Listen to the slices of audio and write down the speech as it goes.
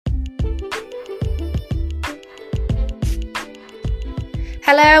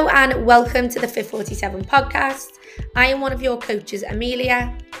Hello and welcome to the Fit47 podcast. I am one of your coaches,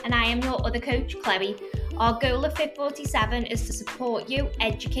 Amelia. And I am your other coach, Chloe. Our goal of Fit47 is to support you,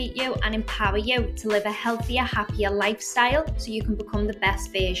 educate you and empower you to live a healthier, happier lifestyle so you can become the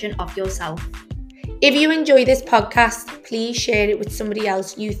best version of yourself. If you enjoy this podcast, please share it with somebody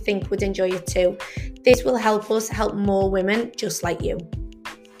else you think would enjoy it too. This will help us help more women just like you.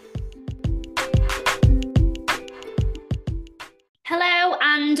 Hello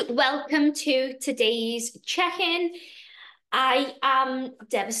and welcome to today's check-in. I am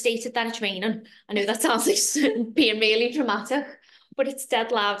devastated that it's raining. I know that sounds like being really dramatic, but it's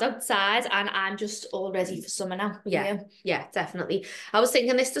dead loud outside and I'm just all ready for summer now. Yeah, definitely. I was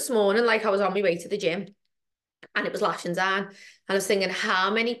thinking this morning, like I was on my way to the gym and it was lashing down. And I was thinking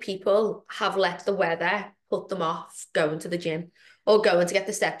how many people have let the weather put them off going to the gym or going to get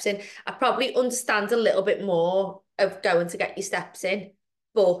the steps in. I probably understand a little bit more of going to get your steps in,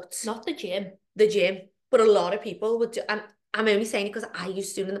 but not the gym. But a lot of people would do, and I'm only saying it because I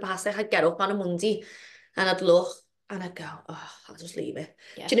used to in the past. Like I'd get up on a Monday and I'd look and I'd go, oh, I'll just leave it.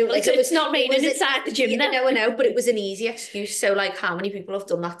 Yeah. Do you know, like it's not raining inside the gym. I know, but it was an easy excuse. So like, how many people have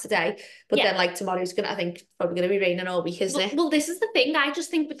done that today? But then like tomorrow's I think probably gonna be raining all week, isn't it? Well, this is the thing. I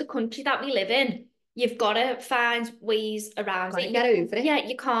just think with the country that we live in, you've got to find ways around it. Get over it. Yeah,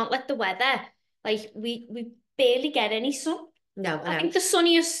 you can't let the weather, like we barely get any sun. No, I think the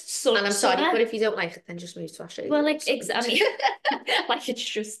sunniest sun. And I'm sorry, but if you don't like it, then just move to Australia. Well, like exactly, like it's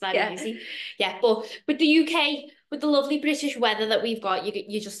just that easy. Yeah, but with the UK, with the lovely British weather that we've got,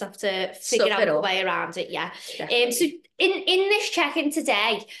 you just have to figure out a way around it. Yeah. So in this check-in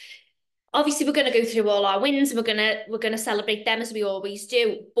today, obviously we're going to go through all our wins. We're gonna celebrate them as we always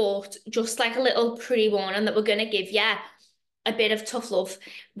do. But just like a little pre-warning that we're going to give you a bit of tough love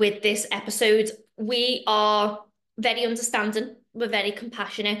with this episode. We are very understanding. We're very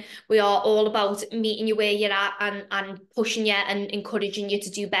compassionate. We are all about meeting you where you're at and pushing you and encouraging you to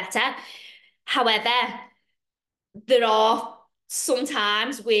do better. However, there are some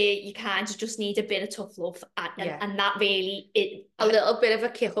times where you kind of just need a bit of tough love and that really a little bit of a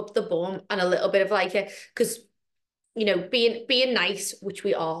kick up the bum and a little bit of like because you know being nice, which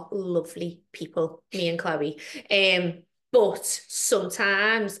we are lovely people, me and Chloe, but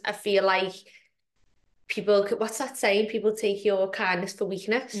sometimes I feel like people, what's that saying? People take your kindness for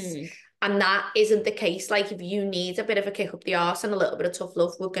weakness. And that isn't the case. Like if you need a bit of a kick up the arse and a little bit of tough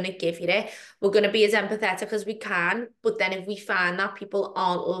love, we're going to give you it. We're going to be as empathetic as we can. But then if we find that people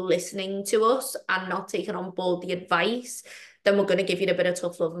aren't listening to us and not taking on board the advice, then we're going to give you a bit of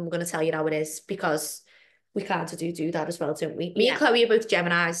tough love and we're going to tell you how it is, because we kind of do that as well, don't we? Me and Chloe are both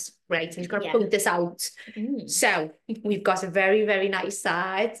Geminis, right? And you've got to point this out. So we've got a very, very nice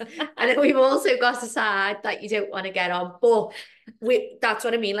side. And then we've also got a side that you don't want to get on. But that's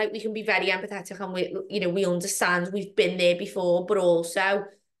what I mean. Like we can be very empathetic and we understand, we've been there before, but also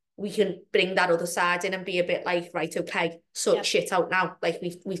we can bring that other side in and be a bit like, right, okay, sort shit out now. Like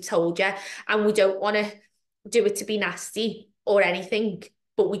we've told you. And we don't want to do it to be nasty or anything.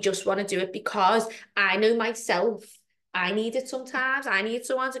 But we just want to do it because I know myself, I need it sometimes. I need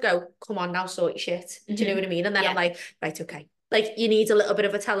someone to go, come on now, sort your shit. Do you know what I mean? And then I'm like, right, okay. Like you need a little bit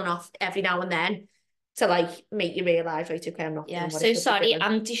of a telling off every now and then to like make you realise, right, okay, I'm not. Yeah, so sorry,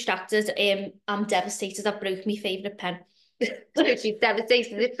 I'm distracted. I'm devastated. I broke my favourite pen. She's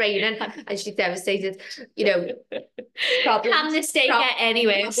devastated it's raining and she's devastated, problems. Can this day get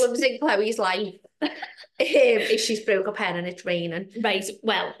anyway? Problems in Chloe's life. If she's broke a pen and it's raining. Right,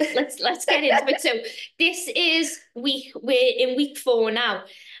 well, let's get into it. So this is we're in week 4 now,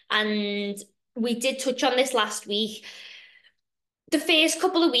 and we did touch on this last week. The first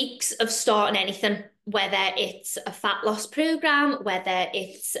couple of weeks of starting anything, whether it's a fat loss program, whether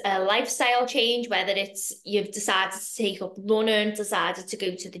it's a lifestyle change, whether it's you've decided to take up running, decided to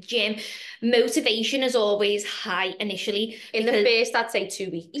go to the gym, motivation is always high initially. In the first, I'd say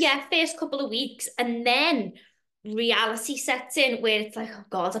 2 weeks. Yeah, first couple of weeks. And then reality sets in where it's like, oh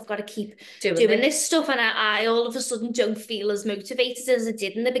God, I've got to keep doing this stuff. And I all of a sudden don't feel as motivated as I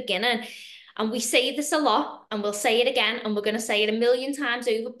did in the beginning. And we say this a lot, and we'll say it again, and we're going to say it a million times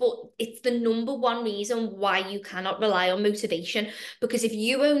over, but it's the number one reason why you cannot rely on motivation. Because if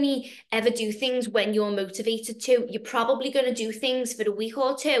you only ever do things when you're motivated to, you're probably going to do things for a week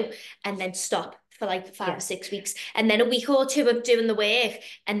or two and then stop for like 5 or 6 weeks. And then a week or two of doing the work,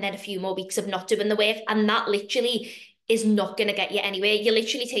 and then a few more weeks of not doing the work. And that literally is not going to get you anywhere. You're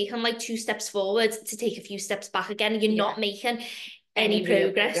literally taking like 2 steps forward to take a few steps back again. You're not making any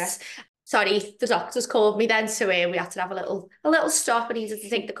progress. Sorry, the doctors called me then, so we had to have a little stop. I needed to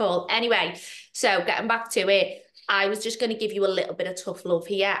take the call. Anyway, so getting back to it, I was just going to give you a little bit of tough love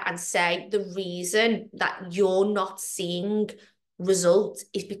here and say the reason that you're not seeing results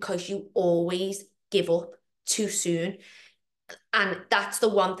is because you always give up too soon. And that's the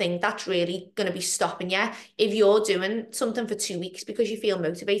one thing that's really going to be stopping you. If you're doing something for 2 weeks because you feel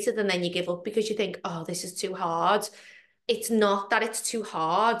motivated and then you give up because you think, oh, this is too hard. It's not that it's too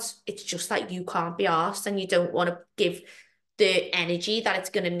hard. It's just that you can't be asked and you don't want to give the energy that it's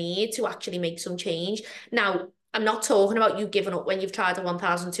going to need to actually make some change. Now, I'm not talking about you giving up when you've tried a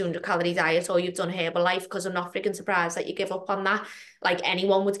 1,200 calorie diet or you've done Herbalife, because I'm not freaking surprised that you give up on that. Like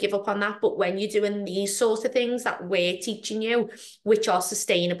anyone would give up on that. But when you're doing these sorts of things that we're teaching you, which are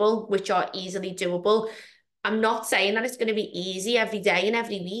sustainable, which are easily doable, I'm not saying that it's going to be easy every day and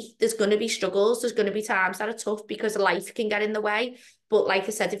every week. There's going to be struggles. There's going to be times that are tough because life can get in the way. But like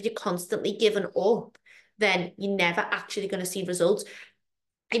I said, if you're constantly giving up, then you're never actually going to see results.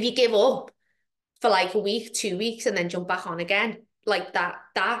 If you give up for like a week, 2 weeks, and then jump back on again, like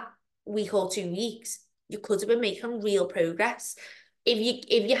that week or 2 weeks, you could have been making real progress. If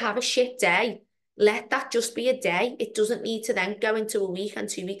you have a shit day, let that just be a day. It doesn't need to then go into a week and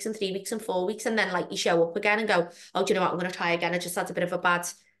 2 weeks and 3 weeks and 4 weeks, and then like you show up again and go, oh, do you know what? I'm going to try again. I just had a bit of a bad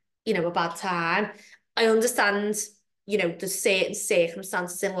time. I understand, there's certain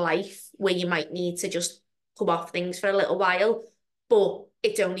circumstances in life where you might need to just come off things for a little while, but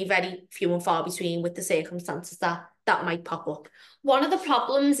it's only very few and far between with the circumstances that might pop up. One of the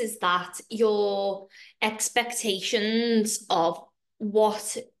problems is that your expectations of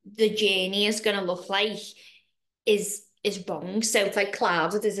what the journey is going to look like is wrong. So it's like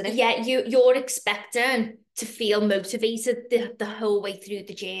clouded, isn't it? Yeah, you're expecting to feel motivated the whole way through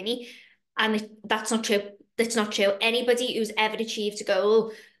the journey, and that's not true. That's not true. Anybody who's ever achieved a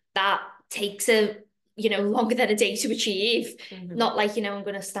goal that takes longer than a day to achieve. Mm-hmm. Not like, I'm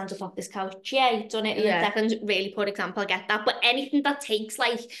going to stand up off this couch. Yeah, you've done it in a second. Really poor example, I get that. But anything that takes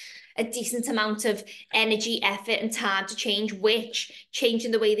like a decent amount of energy, effort and time to change, which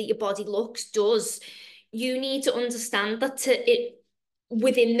changing the way that your body looks does, you need to understand that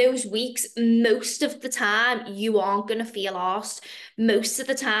within those weeks, most of the time, you aren't going to feel arsed. Most of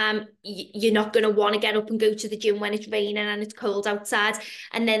the time, you're not going to want to get up and go to the gym when it's raining and it's cold outside.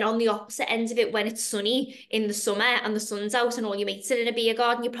 And then on the opposite end of it, when it's sunny in the summer and the sun's out and all your mates are in a beer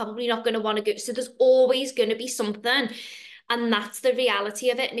garden, you're probably not going to want to go. So there's always going to be something. And that's the reality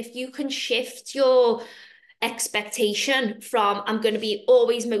of it. And if you can shift your expectation from I'm going to be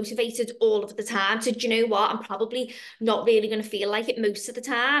always motivated all of the time to, do you know what, I'm probably not really going to feel like it most of the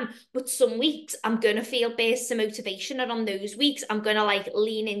time, but some weeks I'm going to feel bursts of motivation, and on those weeks I'm going to like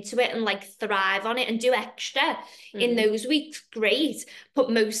lean into it and like thrive on it and do extra in those weeks, great.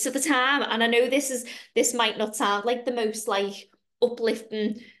 But most of the time, and I know this might not sound like the most like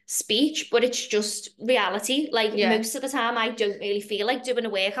uplifting speech, but it's just reality. Like most of the time I don't really feel like doing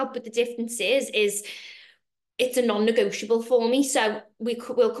a workout, but the difference is it's a non-negotiable for me. So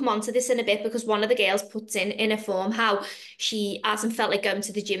we'll come on to this in a bit, because one of the girls puts in a form how she hasn't felt like going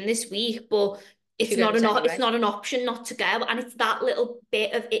to the gym this week, but it's not an option not to go. And it's that little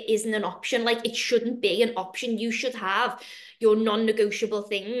bit of it isn't an option. Like it shouldn't be an option. You should have your non-negotiable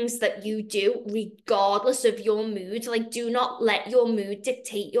things that you do regardless of your mood. Like do not let your mood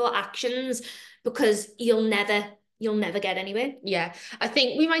dictate your actions, because you'll never get anywhere. Yeah, I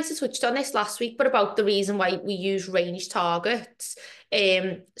think we might have touched on this last week, but about the reason why we use range targets.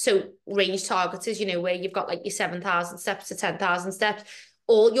 So range targets is, where you've got like your 7,000 steps to 10,000 steps.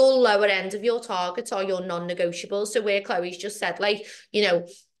 All your lower end of your targets are your non-negotiables. So where Chloe's just said, like,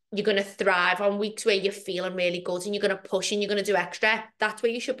 you're going to thrive on weeks where you're feeling really good and you're going to push and you're going to do extra. That's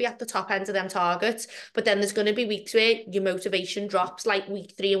where you should be at the top end of them targets. But then there's going to be weeks where your motivation drops, like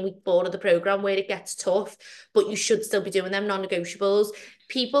week 3 and week 4 of the program, where it gets tough, but you should still be doing them non-negotiables.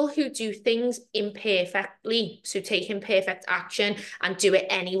 People who do things imperfectly, so take imperfect action and do it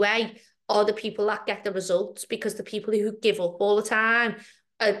anyway, are the people that get the results, because the people who give up all the time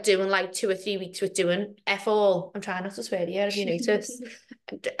are doing like 2 or 3 weeks with doing F all. I'm trying not to swear here, if you notice.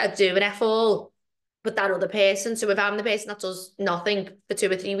 Are doing F all. But that other person, so if I'm the person that does nothing for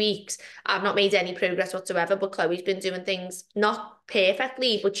 2 or 3 weeks, I've not made any progress whatsoever, but Chloe's been doing things not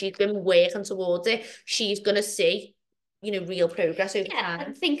perfectly, but she's been working towards it. She's going to see, real progress over time.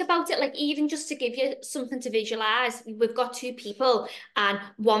 And think about it, like even just to give you something to visualize, we've got 2 people and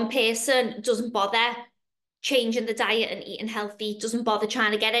one person doesn't bother changing the diet and eating healthy, doesn't bother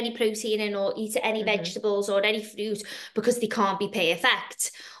trying to get any protein in or eat any vegetables or any fruit because they can't be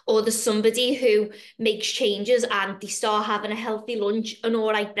perfect. or there's somebody who makes changes and they start having a healthy lunch, an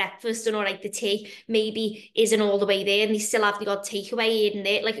all right breakfast, and all right the tea maybe isn't all the way there, and they still have the odd takeaway in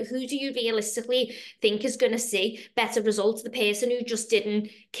there. Like, who do you realistically think is going to see better results? The person who just didn't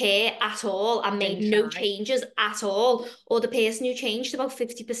care at all and made no changes at all, or the person who changed about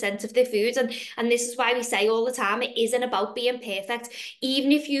 50% of their foods? And this is why we say all the time, it isn't about being perfect.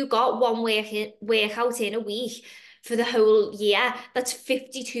 Even if you got one workout in a week for the whole year, that's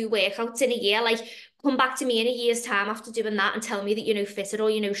 52 workouts in a year. Like, come back to me in a year's time after doing that and tell me that you're no fitter or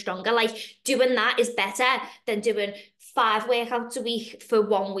you're no stronger. Like, doing that is better than doing 5 workouts a week for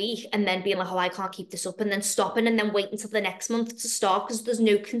 1 week and then being like, oh, I can't keep this up, and then stopping and then waiting until the next month to start, because there's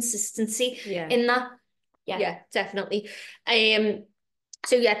no consistency in that. Yeah, definitely.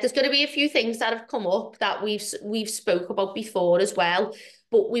 So yeah, there's going to be a few things that have come up that we've spoke about before as well,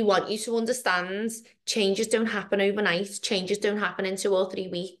 but we want you to understand changes don't happen overnight. Changes don't happen in 2 or 3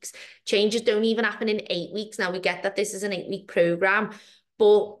 weeks. Changes don't even happen in 8 weeks. Now, we get that this is an 8-week program,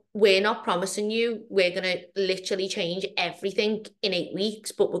 but we're not promising you we're going to literally change everything in 8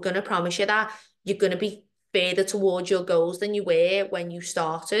 weeks, but we're going to promise you that you're going to be further towards your goals than you were when you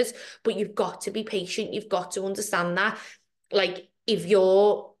started. But you've got to be patient. You've got to understand that, like, if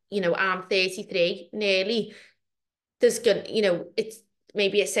you're, I'm 33 nearly, there's gonna, it's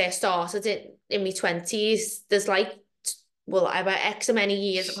maybe I say I started in my 20s, there's like, well, about X so many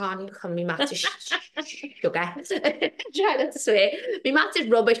years, I can't even come, my maths is sugar. Try not to swear. My maths is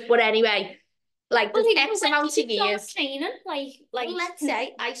rubbish, but anyway, like, there's X amount of years. Training, like let's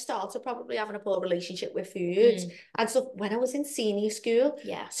say I started probably having a poor relationship with food and stuff when I was in senior school.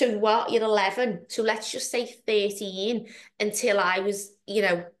 Yeah. So what, you're 11, so let's just say 13 until I was,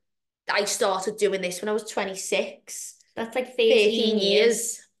 I started doing this when I was 26. That's like 13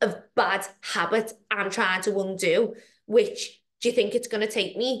 years of bad habit I'm trying to undo, which, do you think it's going to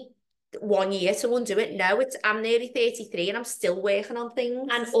take me 1 year to undo it? No, I'm nearly 33 and I'm still working on things.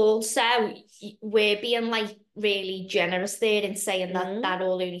 And also, we're being like really generous there in saying that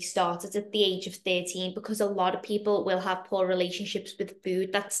all only started at the age of 13, because a lot of people will have poor relationships with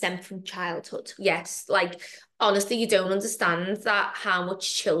food that stem from childhood. Yes, like, honestly, you don't understand that how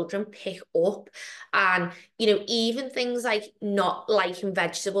much children pick up. And, even things like not liking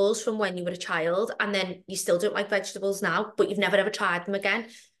vegetables from when you were a child, and then you still don't like vegetables now, but you've never ever tried them again.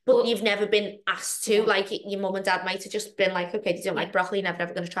 But you've never been asked to, like, your mum and dad might have just been like, okay, you don't like broccoli, never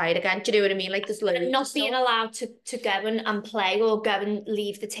ever going to try it again. Do you know what I mean? Like, there's loads. Not being allowed to go and play or go and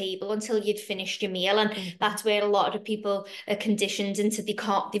leave the table until you'd finished your meal. And that's where a lot of people are conditioned into they've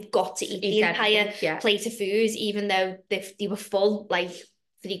got to eat the entire plate of food, even though they were full, like,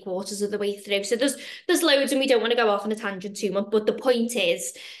 3/4 of the way through. So there's loads, and we don't want to go off on a tangent too much, but the point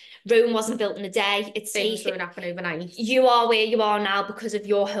is, Rome wasn't built in a day. Things don't happen overnight. You are where you are now because of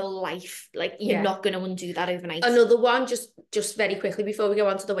your whole life. Like, you're not going to undo that overnight. Another one, just very quickly before we go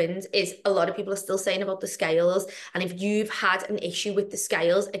on to the wins, is a lot of people are still saying about the scales. And if you've had an issue with the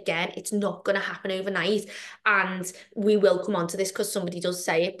scales, again, it's not going to happen overnight. And we will come on to this because somebody does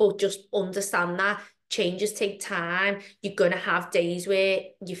say it, but just understand that changes take time. You're going to have days where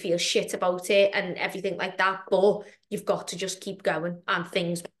you feel shit about it and everything like that, but you've got to just keep going, and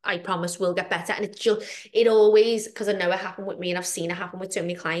things, I promise, will get better. And it always, because I know it happened with me and I've seen it happen with so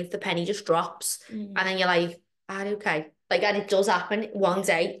many clients, the penny just drops and then you're like, okay. Like, and it does happen one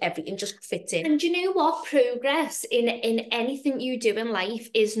day, everything just fits in. And you know what? Progress in anything you do in life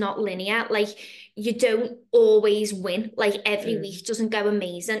is not linear. Like, you don't always win. Like, every week doesn't go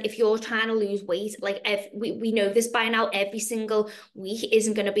amazing. If you're trying to lose weight, like, we know this by now, every single week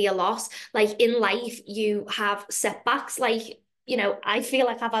isn't going to be a loss. Like, in life, you have setbacks. Like, I feel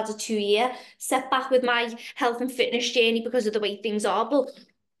like I've had a 2-year setback with my health and fitness journey because of the way things are. But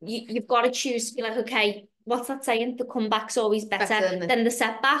you've got to choose to be like, okay, what's that saying? The comeback's always better than the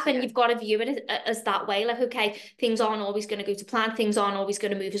setback. And you've got to view it as that way. Like, okay, things aren't always going to go to plan. Things aren't always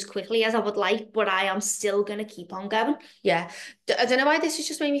going to move as quickly as I would like, but I am still going to keep on going. Yeah. I don't know why this has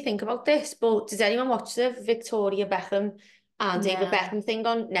just made me think about this, but did anyone watch the Victoria Beckham and David Beckham thing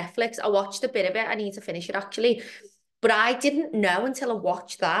on Netflix? I watched a bit of it. I need to finish it, actually. But I didn't know until I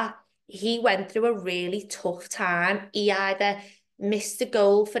watched that he went through a really tough time. He either missed a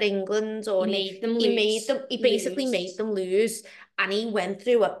goal for England or he basically made them lose, and he went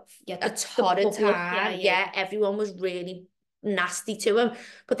through a torrid time. Everyone was really nasty to him,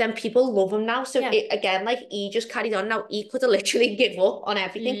 but then people love him now. So again, like, he just carried on. Now, he could have literally give up on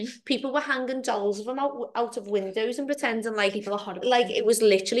everything. People were hanging dolls of him out of windows and pretending like people are horrible. Like, it was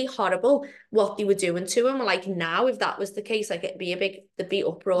literally horrible what they were doing to him. Like, now, if that was the case, like, there'd be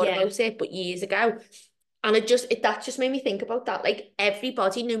uproar about it. But years ago, And that just made me think about that. Like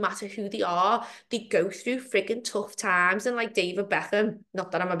everybody, no matter who they are, they go through frigging tough times. And like David Beckham,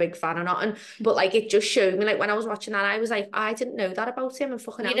 not that I'm a big fan or nothing, but like it just showed me, like when I was watching that, I was like, I didn't know that about him, and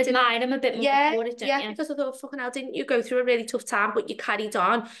fucking hell. You'd admire him a bit more for it, don't you? Because I thought, fucking hell, didn't you go through a really tough time, but you carried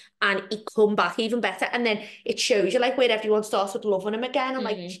on and he come back even better. And then it shows you like where everyone starts with loving him again and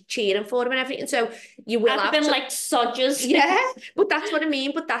like cheering for him and everything. So you will have been like sodgers. Yeah, but that's what I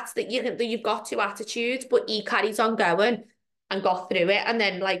mean. But that's you've got two attitudes, but he carries on going and got through it. And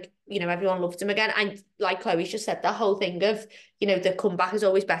then like, everyone loved him again. And like Chloe's just said, that whole thing of, the comeback is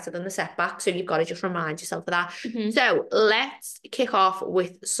always better than the setback. So you've got to just remind yourself of that. So let's kick off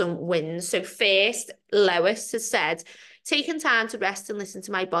with some wins. So first, Lois has said, taking time to rest and listen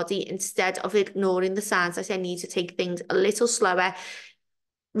to my body instead of ignoring the signs that I need to take things a little slower,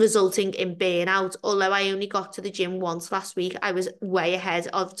 resulting in burnout. Although I only got to the gym once last week, I was way ahead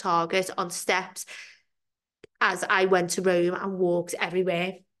of target on steps as I went to Rome and walked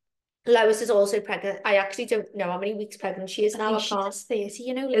everywhere. Lois is also pregnant. I actually don't know how many weeks pregnant she is now. She's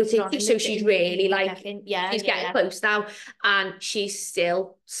 30, So she's really like, she's getting close now, and she's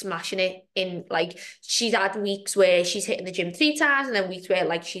still smashing it in. Like, she's had weeks where she's hitting the gym 3 times, and then weeks where,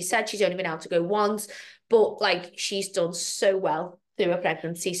 like she said, she's only been able to go once. But like, she's done so well through a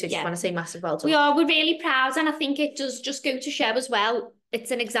pregnancy. So just want to say massive well done. We're really proud, and I think it does just go to show as well.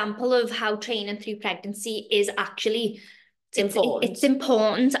 It's an example of how training through pregnancy is actually important. It's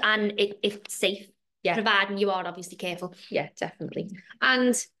important, and it's safe. Providing you are obviously careful. Yeah, definitely.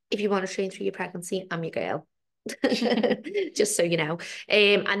 And if you want to train through your pregnancy, I'm your girl. Just so you know.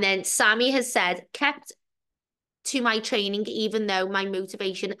 And then Sammy has said, kept to my training, even though my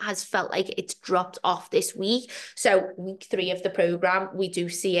motivation has felt like it's dropped off this week. So week 3 of the program, we do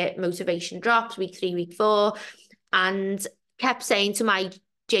see it. Motivation drops, week 3, week 4. And kept saying to my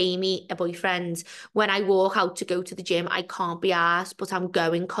Jamie, a boyfriend, when I walk out to go to the gym, I can't be asked, but I'm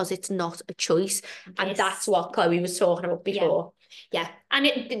going because it's not a choice. And that's what Chloe was talking about before. Yeah.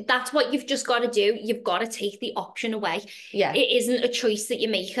 And that's what you've just got to do. You've got to take the option away. Yeah. It isn't a choice that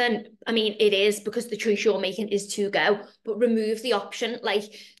you're making. I mean, it is, because the choice you're making is to go, but remove the option. Like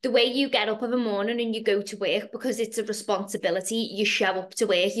the way you get up in the morning and you go to work, because it's a responsibility, you show up to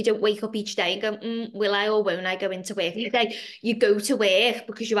work. You don't wake up each day and go, will I or won't I go into work today? You go to work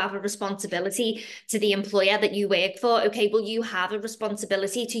because you have a responsibility to the employer that you work for. Okay, well, you have a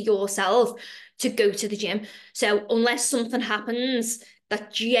responsibility to yourself to go to the gym. So unless something happens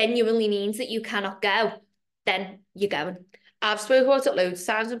that genuinely means that you cannot go, then you're going. I've spoken about it loads of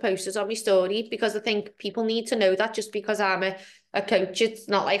times and posters on my story, because I think people need to know that just because I'm a coach, it's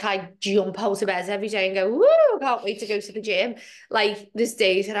not like I jump out of bed every day and go, woo, I can't wait to go to the gym. Like there's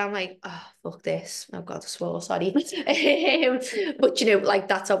days that I'm like, oh, fuck this. Oh God, I swore, sorry. But like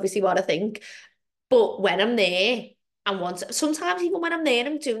that's obviously what I think. But when I'm there, and sometimes even when I'm there,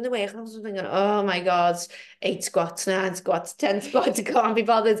 I'm doing the work, I'm thinking, oh my God, 8 squats, 9 squats, 10 squats, I can't be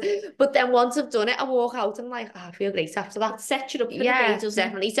bothered. But then once I've done it, I walk out and I'm like, I feel great after that. It sets you up for the day, doesn't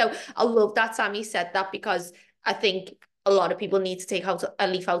definitely. It? So I love that Sammy said that, because I think a lot of people need to take out a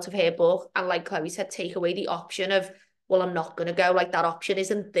leaf out of her book, and like Chloe said, take away the option of, well, I'm not going to go. Like that option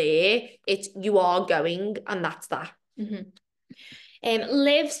isn't there. It's, you are going, and that's that.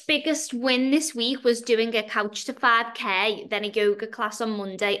 Liv's biggest win this week was doing a couch to 5K, then a yoga class on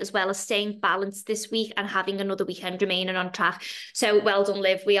Monday, as well as staying balanced this week and having another weekend remaining on track. So well done,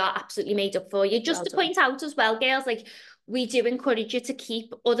 Liv. We are absolutely made up for you. Just to point out as well, girls, like we do encourage you to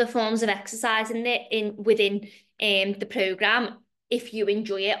keep other forms of exercise within the program if you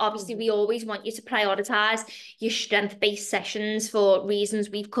enjoy it. Obviously, we always want you to prioritize your strength-based sessions for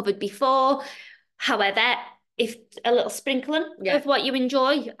reasons we've covered before. However, if a little sprinkling of what you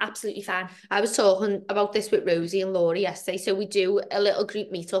enjoy, absolutely fine. I was talking about this with Rosie and Laura yesterday. So we do a little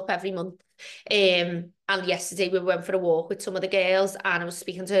group meetup every month. And yesterday we went for a walk with some of the girls, and I was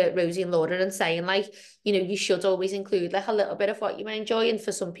speaking to Rosie and Laura and saying, like, you should always include like a little bit of what you enjoy. And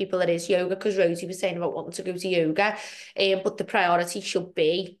for some people it is yoga, because Rosie was saying about wanting to go to yoga. But the priority should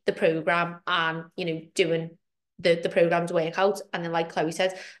be the program and, doing the program's workout, and then like Chloe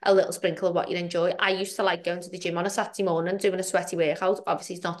said, a little sprinkle of what you enjoy. I used to like going to the gym on a Saturday morning doing a sweaty workout.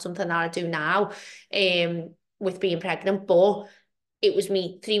 Obviously it's not something that I do now with being pregnant, but it was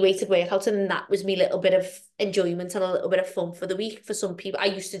me 3 weighted workouts, and that was me little bit of enjoyment and a little bit of fun for the week. For some people, I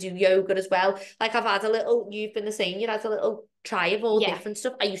used to do yoga as well. Like I've had a little, you've been the same, you had a little try of all different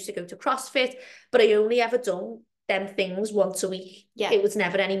stuff. I used to go to CrossFit, but I only ever done them things once a week. Yeah. It was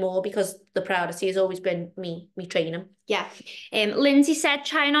never any more because the priority has always been me training. Yeah. Lindsay said,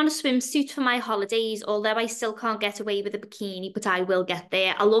 trying on a swimsuit for my holidays, although I still can't get away with a bikini, but I will get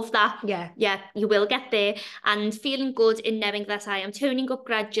there. I love that. Yeah. Yeah, you will get there. And feeling good in knowing that I am toning up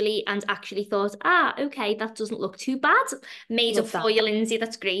gradually and actually thought, okay, that doesn't look too bad. Made up for you, Lindsay.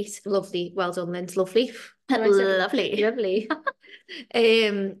 That's great. Lovely. Well done, Lindsay. Lovely. Lovely. Lovely.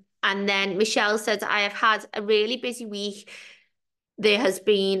 And then Michelle said, I have had a really busy week. There has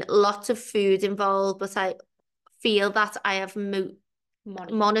been lots of food involved, but I feel that I have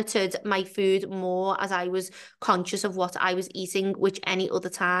monitored my food more as I was conscious of what I was eating, which any other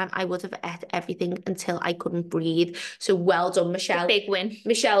time I would have ate everything until I couldn't breathe. So well done, Michelle. Big win.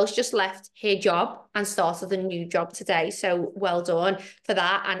 Michelle's just left her job and started a new job today. So well done for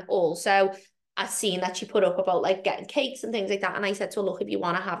that. And also, I've seen that she put up about like getting cakes and things like that. And I said to her, look, if you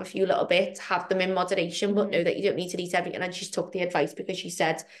want to have a few little bits, have them in moderation, but know that you don't need to eat everything. And she took the advice because she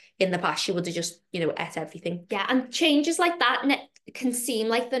said in the past she would have just, ate everything. Yeah, and changes like that can seem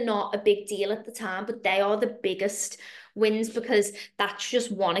like they're not a big deal at the time, but they are the biggest wins because that's just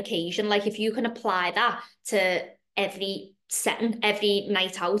one occasion. Like if you can apply that to every setting, every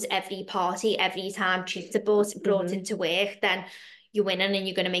night out, every party, every time treats are brought into work, then you're winning and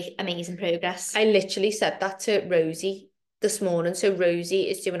you're going to make amazing progress. I literally said that to Rosie this morning. So Rosie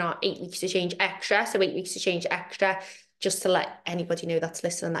is doing our 8 weeks to change extra. So 8 weeks to change extra, just to let anybody know that's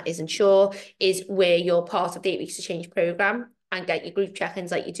listening that isn't sure, is where you're part of the 8 weeks to change program and get your group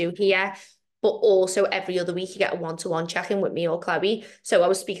check-ins like you do here. But also every other week you get a one-to-one check-in with me or Chloe. So I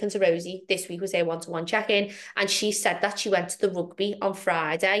was speaking to Rosie, this week was a one-to-one check-in, and she said that she went to the rugby on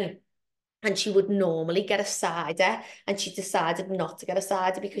Friday and she would normally get a cider, and she decided not to get a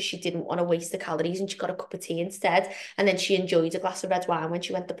cider because she didn't want to waste the calories, and she got a cup of tea instead. And then she enjoyed a glass of red wine when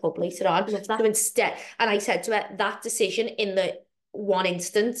she went to the pub later on. So instead, and I said to her, that decision in the one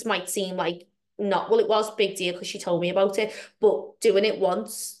instance might seem like not, well, it was a big deal because she told me about it, but doing it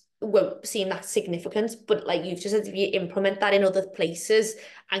once won't seem that significant. But like you've just said, if you implement that in other places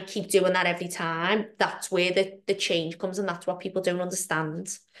and keep doing that every time, that's where the change comes, and that's what people don't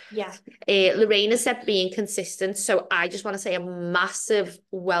understand. Yeah. Lorraine said being consistent. So I just want to say a massive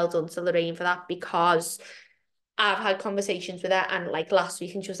well done to Lorraine for that, because I've had conversations with her, and like last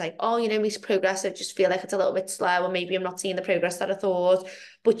week, and she was like, oh, my progress, I just feel like it's a little bit slow, and maybe I'm not seeing the progress that I thought,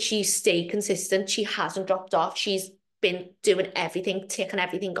 but she's stayed consistent. She hasn't dropped off. She's been doing everything, ticking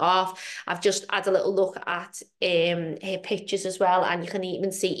everything off. I've just had a little look at her pictures as well, and you can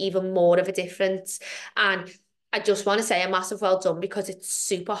even see even more of a difference. And I just want to say a massive well done, because it's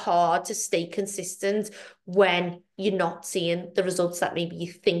super hard to stay consistent when you're not seeing the results that maybe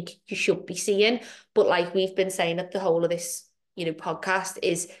you think you should be seeing. But like we've been saying at the whole of this, podcast,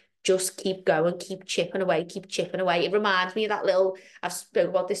 is just keep going, keep chipping away, keep chipping away. It reminds me of that little, I've spoken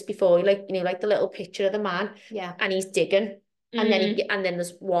about this before, like, like the little picture of the man, and he's digging. And then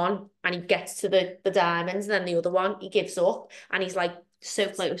there's one, and he gets to the diamonds, and then the other one, he gives up, and he's like, so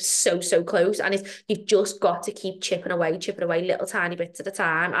close, so close. And you've just got to keep chipping away little tiny bits at a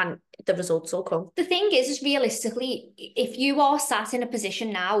time, and the results will come. The thing is realistically, if you are sat in a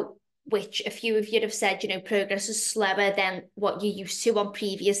position now, which a few of you have said, progress is slower than what you're used to on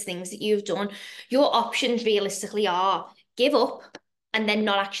previous things that you've done, your options realistically are give up and then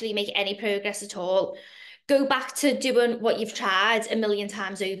not actually make any progress at all. Go back to doing what you've tried a million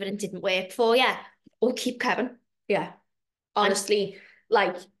times over and didn't work for you, or keep going. Yeah. Honestly,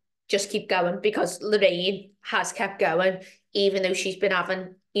 like, just keep going, because Lorraine has kept going, even though she's been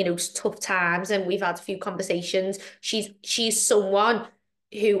having, tough times, and we've had a few conversations. She's someone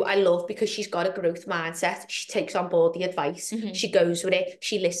who I love because she's got a growth mindset. She takes on board the advice. She goes with it.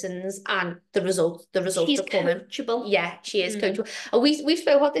 She listens, and the results she's are coming. Coachable. Yeah, she is coachable. And we've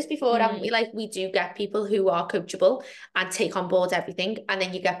spoken about this before, haven't we? Like, we do get people who are coachable and take on board everything, and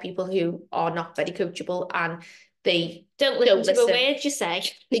then you get people who are not very coachable, and they don't listen to a word you say.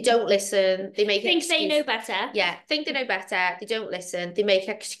 They don't listen. They make think they know better. Yeah, think they know better. They don't listen. They make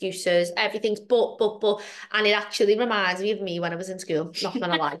excuses. Everything's but. And it actually reminds me of me when I was in school. Not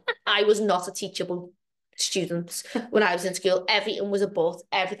gonna lie. I was not a teachable student when I was in school. Everything was a but.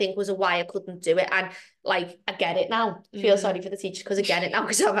 Everything was a why I couldn't do it. And like, I get it now. I feel sorry for the teachers, because I get it now,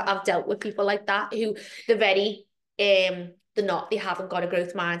 because I've dealt with people like that who they're very they haven't got a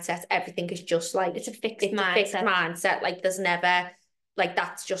growth mindset. Everything is just like, it's a fixed mindset. Like, there's never, like,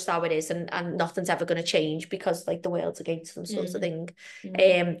 that's just how it is, and nothing's ever going to change because like the world's against them, sort of thing.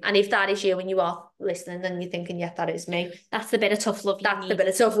 And if that is you and you are listening and you're thinking, yeah, that is me, that's the bit of tough love you need. The bit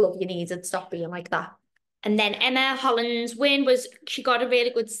of tough love you need, and stop being like that. And then Emma Holland's win was she got a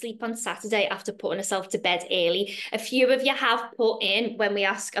really good sleep on Saturday after putting herself to bed early. A few of you have put in when we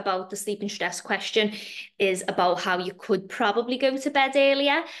ask about the sleep and stress question is about how you could probably go to bed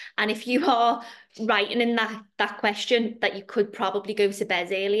earlier. And if you are writing in that question that you could probably go to bed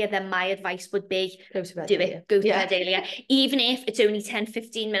earlier, then my advice would be go to bed do earlier. it. Go to bed earlier. Even if it's only 10,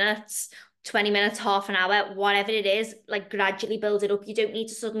 15 minutes, 20 minutes, half an hour, whatever it is, like gradually build it up. You don't need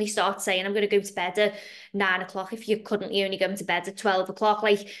to suddenly start saying, I'm going to go to bed at 9 o'clock if you're currently only going to bed at 12 o'clock.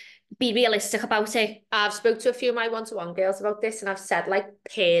 Like, be realistic about it. I've spoke to a few of my one-to-one girls about this, and I've said, like,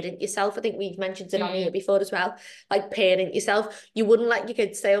 parent yourself. I think we've mentioned it on here before as well. Like, parent yourself. You wouldn't let your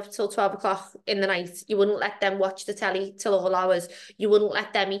kids stay up till 12 o'clock in the night. You wouldn't let them watch the telly till all hours. You wouldn't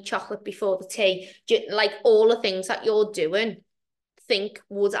let them eat chocolate before the tea. Like, all the things that you're doing, think,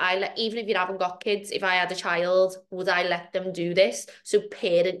 would I let, even if you haven't got kids, if I had a child, would I let them do this? So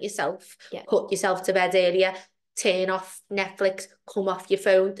parent yourself, put yourself to bed earlier, turn off Netflix, come off your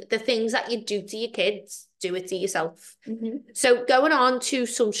phone. The things that you do to your kids, do it to yourself. So going on to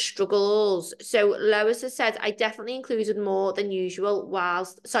some struggles. So Lois has said, I definitely included more than usual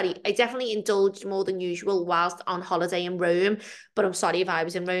I definitely indulged more than usual whilst on holiday in Rome. But I'm sorry if I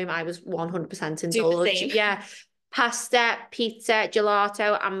was in Rome, I was 100% indulged. Yeah. Pasta, pizza,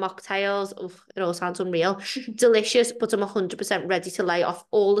 gelato, and mocktails. Oh, it all sounds unreal. Delicious, but I'm 100% ready to lay off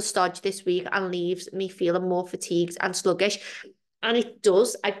all the stodge this week and leaves me feeling more fatigued and sluggish. And it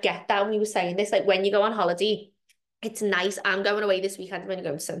does. I get that when we were saying this. Like, when you go on holiday, it's nice. I'm going away this weekend. I'm going to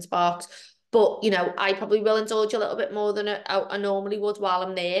go to St. Sparks. But, you know, I probably will indulge a little bit more than I normally would while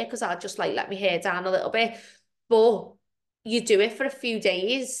I'm there, because I'll just, like, let my hair down a little bit. But you do it for a few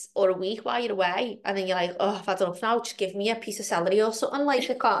days or a week while you're away, and then you're like, oh, I've had enough now, just give me a piece of celery or something. Like,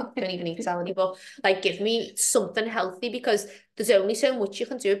 I don't even eat celery, but like, give me something healthy, because there's only so much you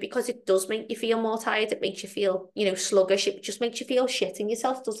can do, because it does make you feel more tired. It makes you feel, you know, sluggish. It just makes you feel shit in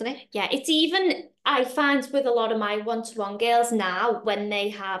yourself, doesn't it? Yeah, it's even, I find with a lot of my one-to-one girls now, when they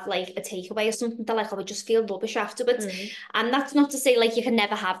have like a takeaway or something, they're like, oh, I just feel rubbish afterwards. And that's not to say like you can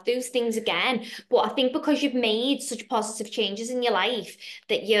never have those things again, but I think because you've made such positive changes in your life,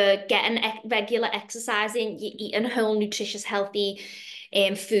 that you're getting regular exercising, you're eating whole, nutritious, healthy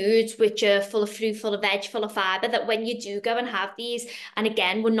foods which are full of fruit, full of veg, full of fibre, that when you do go and have these, and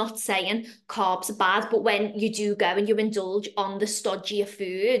again, we're not saying carbs are bad, but when you do go and you indulge on the stodgier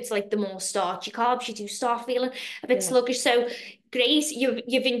foods, like the more starchy carbs, you do start feeling a bit sluggish. So Grace,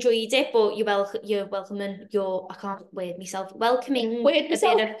 you've enjoyed it, but you're welcoming I can't word myself, welcoming word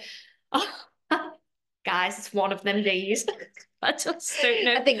myself. A bit of, oh, guys, it's one of them days. I just don't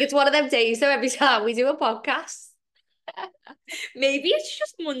know. I think it's one of them days, so every time we do a podcast. Maybe it's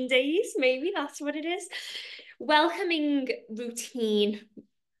just Mondays. Maybe that's what it is. Welcoming routine. I'm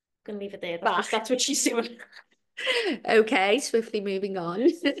going to leave it there. That's what she's doing. Okay, swiftly moving on.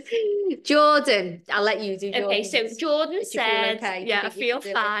 Jordan, I'll let you do Jordan. Okay, so Jordan said, okay? Yeah, I feel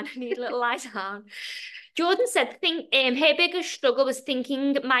fine. I need a little lie down. Jordan said, her biggest struggle was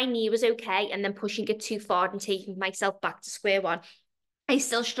thinking my knee was okay and then pushing it too far and taking myself back to square one. I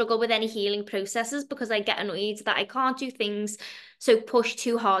still struggle with any healing processes because I get annoyed that I can't do things, so push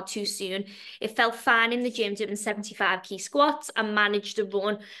too hard too soon. It felt fine in the gym doing 75 key squats and managed to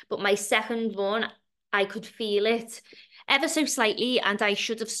run, but my second run, I could feel it ever so slightly and I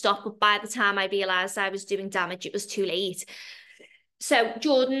should have stopped, but by the time I realised I was doing damage, it was too late. So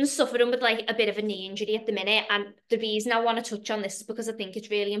Jordan's suffering with like a bit of a knee injury at the minute, and the reason I want to touch on this is because I think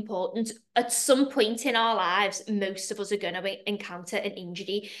it's really important. At some point in our lives, most of us are going to encounter an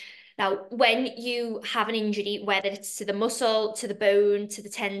injury. Now, when you have an injury, whether it's to the muscle, to the bone, to the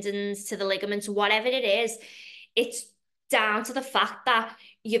tendons, to the ligaments, whatever it is, it's down to the fact that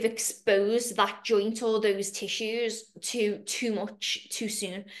you've exposed that joint or those tissues to too much too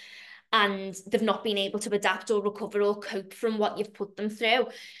soon, and they've not been able to adapt or recover or cope from what you've put them through.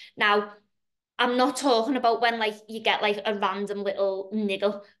 Now, I'm not talking about when like you get like a random little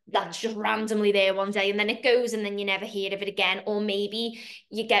niggle that's just randomly there one day and then it goes and then you never hear of it again, or maybe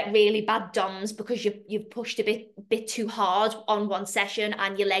you get really bad DOMS because you've pushed a bit too hard on one session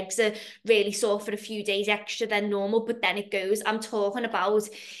and your legs are really sore for a few days extra than normal, but then it goes. I'm talking about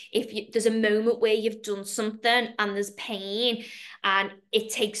if there's a moment where you've done something and there's pain and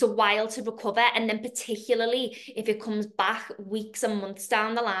it takes a while to recover, and then particularly if it comes back weeks and months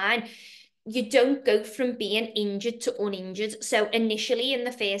down the line, you don't go from being injured to uninjured. So initially, in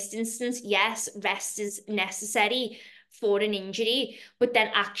the first instance, yes, rest is necessary for an injury, but then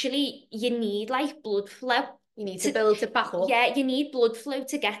actually you need like blood flow. You need to build it back up. Yeah, you need blood flow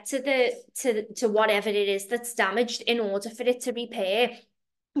to get to whatever it is that's damaged in order for it to repair.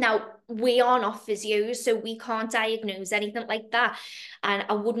 Now, we are not physios, so we can't diagnose anything like that. And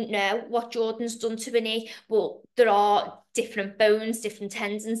I wouldn't know what Jordan's done to her knee, but there are different bones, different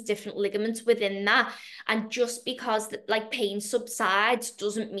tendons, different ligaments within that. And just because like pain subsides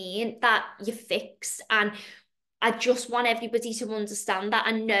doesn't mean that you're fixed. And I just want everybody to understand that.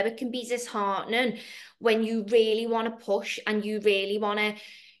 I know it can be disheartening when you really want to push and you really want to,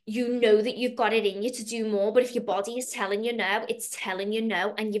 you know that you've got it in you to do more, but if your body is telling you no, it's telling you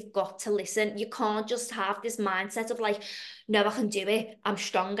no, and you've got to listen. You can't just have this mindset of like, no, I can do it. I'm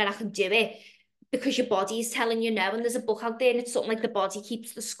strong and I can do it, because your body is telling you no. And there's a book out there and it's something like The Body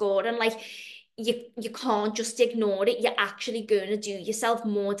Keeps the Score. And like, you can't just ignore it. You're actually going to do yourself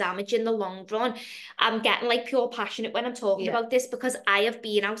more damage in the long run. I'm getting like pure passionate when I'm talking about this, because I have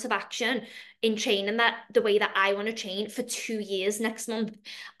been out of action in training that the way that I want to train for 2 years next month.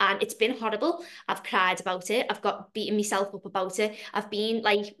 And it's been horrible. I've cried about it. I've got beaten myself up about it. I've been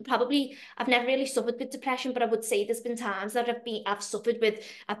like, probably, I've never really suffered with depression, but I would say there's been times that I've suffered with,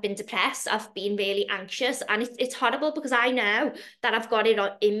 I've been depressed, I've been really anxious. And it's horrible, because I know that I've got it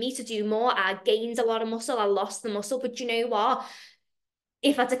in me to do more. I gained a lot of muscle, I lost the muscle, but you know what?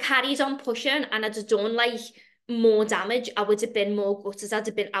 If I'd have carried on pushing and I'd have done like more damage, I would have been more gutted. I'd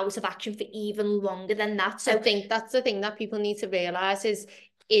have been out of action for even longer than that. So I think that's the thing that people need to realise is,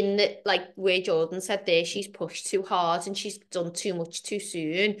 in the, like where Jordan said there, she's pushed too hard and she's done too much too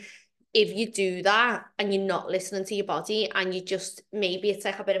soon. If you do that and you're not listening to your body, and you just, maybe it's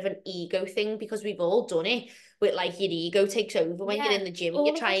like a bit of an ego thing, because we've all done it, with like your ego takes over when you're in the gym,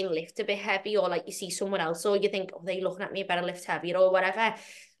 you try and lift a bit heavy, or like you see someone else, or you think, oh, they're looking at me, I better lift heavier or whatever.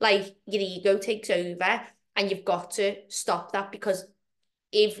 Like your ego takes over, and you've got to stop that, because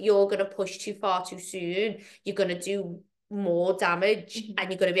if you're going to push too far too soon, you're going to do more damage, and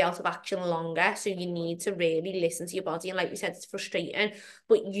you're going to be out of action longer. So you need to really listen to your body. And like you said, it's frustrating,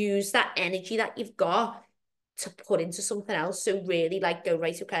 but use that energy that you've got to put into something else. So really like go,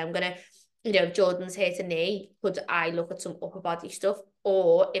 right, okay, I'm going to, if Jordan's hurt a knee, could I look at some upper body stuff?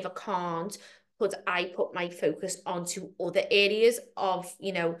 Or if I can't, could I put my focus onto other areas of,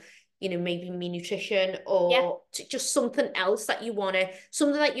 maybe me nutrition, or just something else that you want to,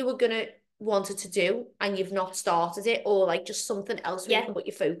 something that you were going to wanted to do and you've not started it, or like just something else where you can put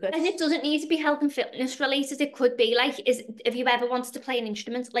your focus. And it doesn't need to be health and fitness related. It could be like, if you ever wanted to play an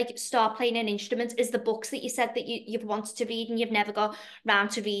instrument, like start playing an instrument. Is the books that you said that you've wanted to read and you've never got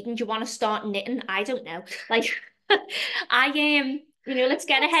round to reading, do you want to start knitting? I don't know. Like let's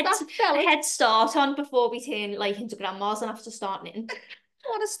get a head start on before we turn like into grandmas and have to start knitting. I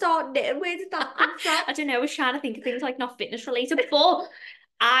want to start knitting. Where did that come from? I don't know. I was trying to think of things like not fitness related. But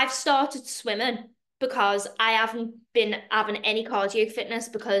I've started swimming because I haven't been having any cardio fitness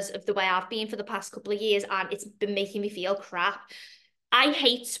because of the way I've been for the past couple of years, and it's been making me feel crap. I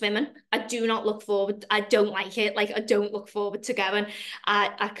hate swimming. I do not look forward. I don't like it. Like, I don't look forward to going.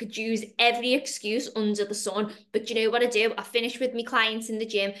 I could use every excuse under the sun. But you know what I do? I finish with my clients in the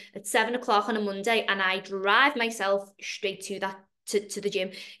gym at 7 o'clock on a Monday, and I drive myself straight to the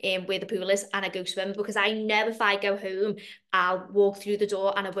gym where the pool is, and I go swim, because I know if I go home, I'll walk through the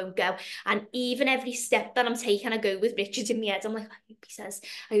door and I won't go. And even every step that I'm taking, I go with Richard in my head. I'm like, I hope he says,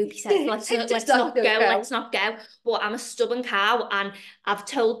 let's not go. But I'm a stubborn cow, and I've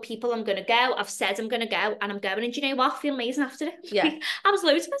told people I'm going to go. I've said I'm going to go, and I'm going. And do you know what? I feel amazing after it. Yeah. I was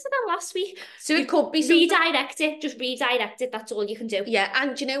loads better than last week. So it could be redirect it. Just redirect it. That's all you can do. Yeah.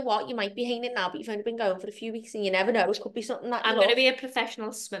 And do you know what? You might be hating it now, but you've only been going for a few weeks, and you never know. It could be something that I'm going to be a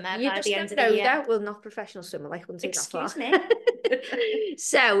professional swimmer by the end of the year. Well, not professional swimmer. Like, wouldn't take that far. Excuse me.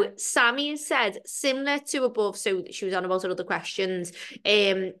 So Sammy said, similar to above, so she was on about other questions.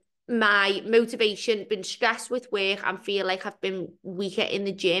 My motivation, been stressed with work and feel like I've been weaker in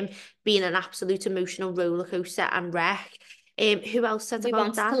the gym, being an absolute emotional roller coaster and wreck. Who else said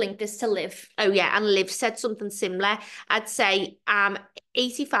about that? We want to link this to Liv. Oh yeah, and Liv said something similar. I'd say I'm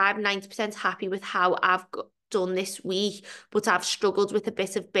 85-90% happy with how I've done this week, but I've struggled with a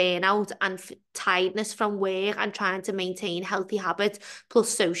bit of burnout and tiredness from work and trying to maintain healthy habits plus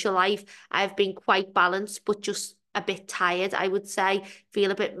social life. I've been quite balanced, but just a bit tired, I would say.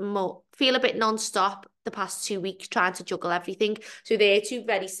 Feel a bit non-stop the past 2 weeks trying to juggle everything. So they're two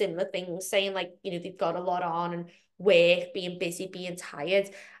very similar things, saying like, they've got a lot on, and work, being busy, being tired.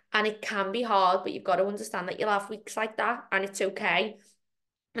 And it can be hard, but you've got to understand that you'll have weeks like that, and it's okay.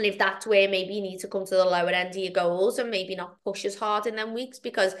 And if that's where maybe you need to come to the lower end of your goals and maybe not push as hard in them weeks,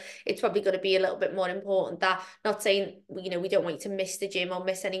 because it's probably going to be a little bit more important that, not saying, we don't want you to miss the gym or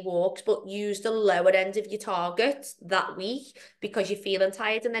miss any walks, but use the lower end of your target that week because you're feeling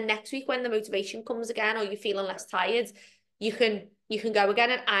tired. And then next week when the motivation comes again, or you're feeling less tired, you can you can go again.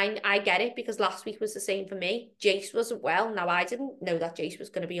 And I get it, because last week was the same for me. Jace wasn't well. Now, I didn't know that Jace was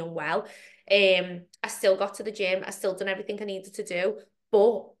going to be unwell. I still got to the gym. I still done everything I needed to do.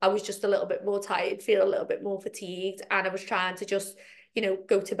 But I was just a little bit more tired, feel a little bit more fatigued. And I was trying to just,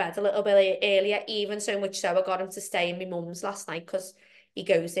 go to bed a little bit earlier, even so much so I got him to stay in my mum's last night, because he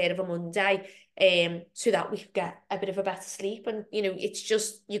goes there of a Monday, so that we could get a bit of a better sleep. And, it's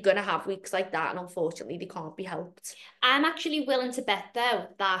just, you're going to have weeks like that, and unfortunately they can't be helped. I'm actually willing to bet, though,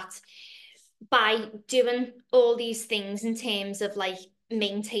 that by doing all these things in terms of like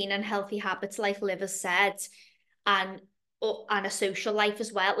maintaining healthy habits, like Liv has said, and a social life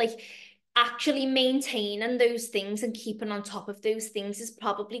as well, like actually maintaining those things and keeping on top of those things is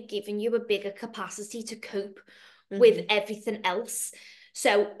probably giving you a bigger capacity to cope with everything else.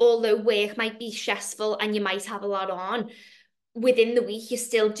 So although work might be stressful and you might have a lot on, within the week you're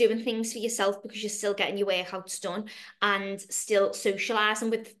still doing things for yourself, because you're still getting your workouts done and still socializing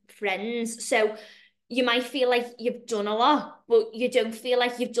with friends. So you might feel like you've done a lot, but you don't feel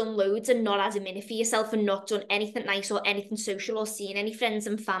like you've done loads and not had a minute for yourself and not done anything nice or anything social or seeing any friends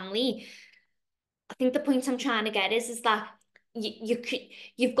and family. I think the point I'm trying to get is that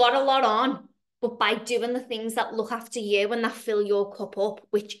you've got a lot on, but by doing the things that look after you and that fill your cup up,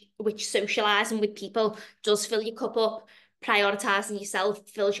 which socializing with people does fill your cup up, prioritizing yourself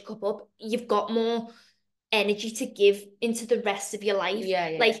fills your cup up, you've got more energy to give into the rest of your life.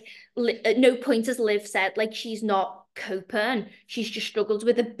 Like, at no point has Liv said like she's not coping. She's just struggled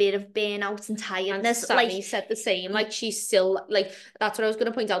with a bit of burnout and tiredness. And Sammy said the same. Like, she's still, like, that's what I was going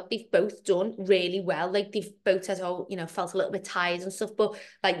to point out. They've both done really well. Like, they've both said, oh, felt a little bit tired and stuff. But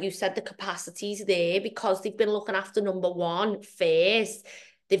like you said, the capacity's there because they've been looking after number one first.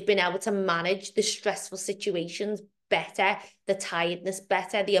 They've been able to manage the stressful situations better, the tiredness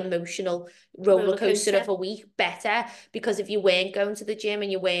better, the emotional roller coaster of a week better. Because if you weren't going to the gym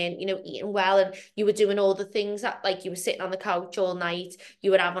and you weren't, eating well, and you were doing all the things that, like, you were sitting on the couch all night,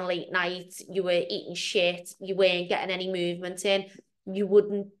 you were having late nights, you were eating shit, you weren't getting any movement in, you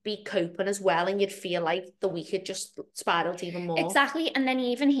wouldn't be coping as well, and you'd feel like the week had just spiraled even more. Exactly. And then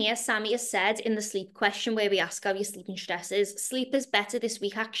even here, Sammy has said in the sleep question, where we ask how your sleeping stress is, sleep is better this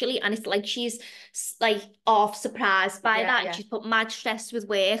week, actually. And it's like she's like off surprised by that. And she's put mad stress with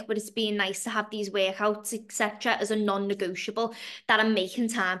work, but it's been nice to have these workouts, etc., as a non-negotiable that are making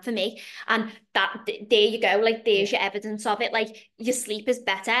time for me. And that, there you go, like, there's your evidence of it. Like, your sleep is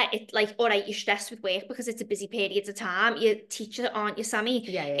better. It's like, all right, you're stressed with work because it's a busy period of time. You're a teacher, aren't you, Sammy?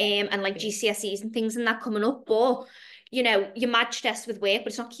 And like GCSEs and things and that coming up, but you're mad stressed with work, but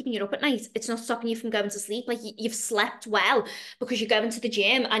it's not keeping you up at night. It's not stopping you from going to sleep. Like, you've slept well because you're going to the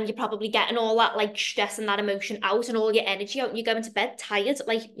gym and you're probably getting all that like stress and that emotion out and all your energy out, and you're going to bed tired.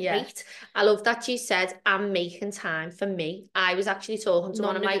 Like, great. I love that she said, I'm making time for me. I was actually talking to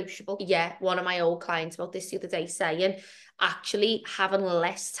one of my old clients about this the other day, saying actually having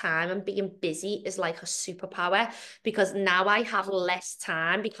less time and being busy is like a superpower, because now I have less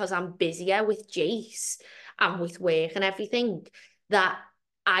time because I'm busier with Jace and with work and everything, that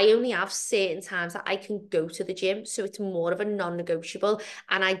I only have certain times that I can go to the gym. So it's more of a non-negotiable,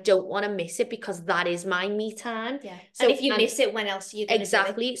 and I don't want to miss it because that is my me time. So and if you miss it, when else are you going to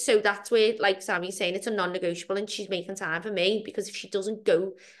exactly do it? So that's where, like Sammy's saying, it's a non-negotiable, and she's making time for me, because if she doesn't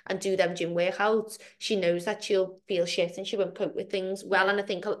go and do them gym workouts, she knows that she'll feel shit and she won't cope with things well. And I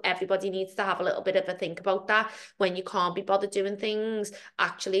think everybody needs to have a little bit of a think about that. When you can't be bothered doing things,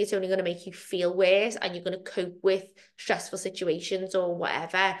 actually it's only going to make you feel worse, and you're going to cope with stressful situations or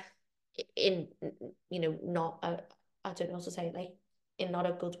whatever in not I don't know what to say, like, in not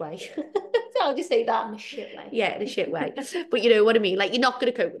a good way. I'll just say that. In a shit way. Yeah, in a shit way. But you know what I mean? Like, you're not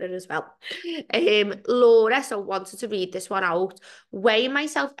going to cope with it as well. Laura, so wanted to read this one out. Weighing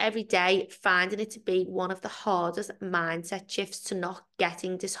myself every day, finding it to be one of the hardest mindset shifts to not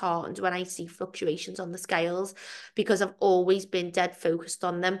getting disheartened when I see fluctuations on the scales, because I've always been dead focused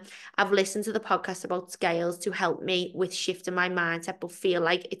on them. I've listened to the podcast about scales to help me with shifting my mindset, but feel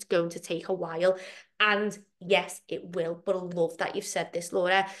like it's going to take a while. And yes, it will. But I love that you've said this,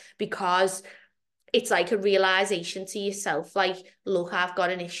 Laura, because it's like a realization to yourself, like, look, I've got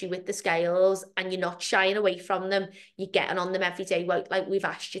an issue with the scales, and you're not shying away from them. You're getting on them every day, like we've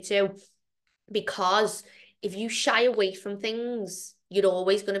asked you to. Because if you shy away from things, you're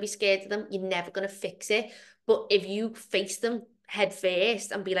always going to be scared of them. You're never going to fix it. But if you face them head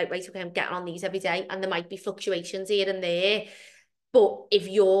first and be like, right, okay, I'm getting on these every day, and there might be fluctuations here and there, but if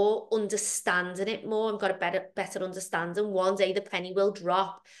you're understanding it more and got a better understanding, one day the penny will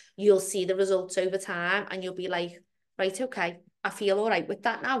drop. You'll see the results over time, and you'll be like, right, okay, I feel all right with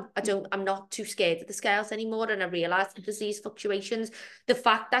that now. I'm not too scared of the scales anymore. And I realise there's these fluctuations. The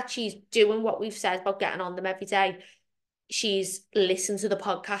fact that she's doing what we've said about getting on them every day, she's listened to the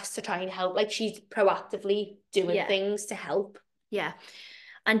podcast to try and help. Like, she's proactively doing things to help. Yeah.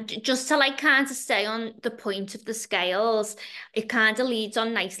 And just to like kind of stay on the point of the scales, it kind of leads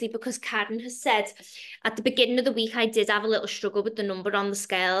on nicely because Karen has said at the beginning of the week, I did have a little struggle with the number on the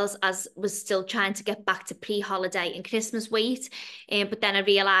scales as was still trying to get back to pre-holiday and Christmas weight. But then I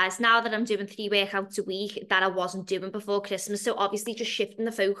realised now that I'm doing 3 workouts a week that I wasn't doing before Christmas. So obviously just shifting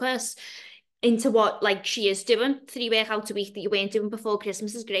the focus into what like she is doing. 3 workouts a week that you weren't doing before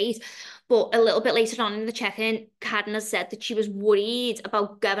Christmas is great. But a little bit later on in the check-in, Karen has said that she was worried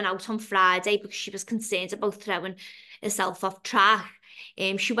about going out on Friday because she was concerned about throwing herself off track.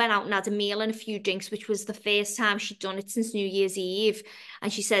 She went out and had a meal and a few drinks, which was the first time she'd done it since New Year's Eve.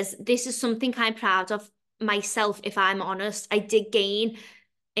 And she says, this is something I'm proud of myself, if I'm honest. I did gain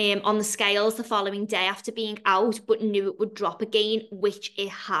on the scales the following day after being out, but knew it would drop again, which it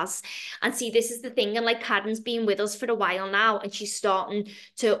has. And see, this is the thing, and like Karen's been with us for a while now, and she's starting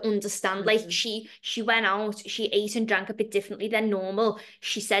to understand. Like she went out, she ate and drank a bit differently than normal.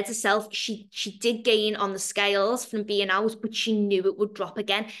 She said herself she did gain on the scales from being out, but she knew it would drop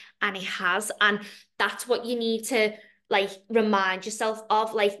again, and it has. And that's what you need to like remind yourself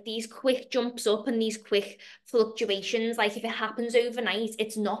of, like these quick jumps up and these quick fluctuations. Like if it happens overnight,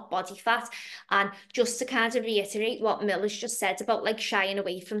 it's not body fat. And just to kind of reiterate what Mill has just said about like shying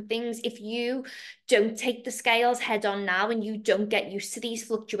away from things, if you don't take the scales head on now and you don't get used to these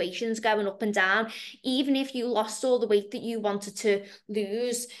fluctuations going up and down, even if you lost all the weight that you wanted to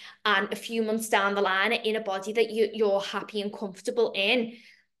lose and a few months down the line in a body that you're happy and comfortable in,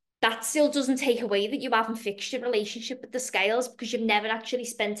 that still doesn't take away that you haven't fixed your relationship with the scales because you've never actually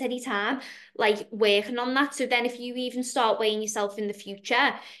spent any time like working on that. So then if you even start weighing yourself in the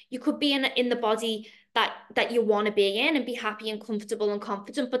future, you could be in the body that you want to be in and be happy and comfortable and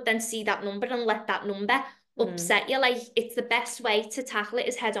confident, but then see that number and let that number upset you. Like it's the best way to tackle it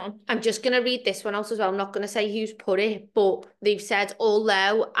is head on. I'm just going to read this one out as well. I'm not going to say who's put it, but they've said,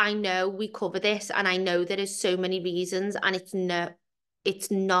 although I know we cover this and I know there is so many reasons and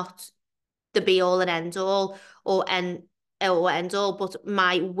it's not the be all and end all or end all, but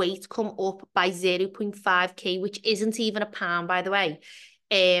my weight come up by 0.5 kg, which isn't even a pound, by the way.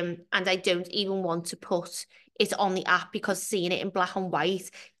 And I don't even want to put it on the app because seeing it in black and white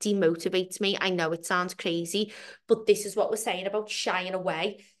demotivates me. I know it sounds crazy, but this is what we're saying about shying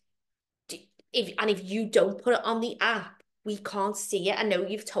away. If you don't put it on the app, we can't see it. I know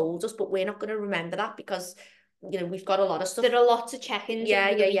you've told us, but we're not going to remember that because we've got a lot of stuff. There are lots of check-ins.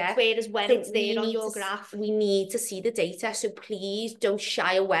 Whereas when so it's there on your graph. We need to see the data. So please don't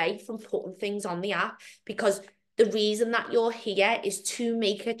shy away from putting things on the app because the reason that you're here is to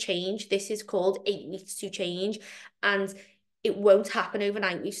make a change. This is called 8 weeks to change. And it won't happen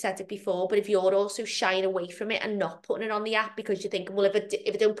overnight. We've said it before, but if you're also shying away from it and not putting it on the app because you're thinking, well, if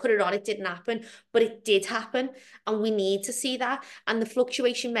I don't put it on, it didn't happen, but it did happen, and we need to see that. And the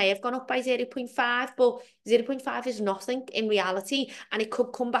fluctuation may have gone up by 0.5, but 0.5 is nothing in reality, and it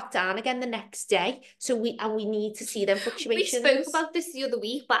could come back down again the next day. So we need to see them fluctuations. We spoke about this the other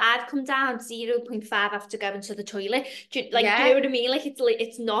week, but I'd come down 0.5 after going to the toilet. You know what I mean? Like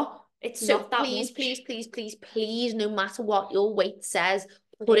it's not. It's so not that much. Please, no matter what your weight says,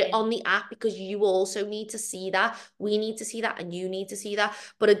 put it on the app because you also need to see that. We need to see that and you need to see that.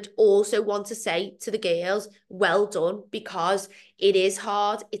 But I also want to say to the girls, well done, because it is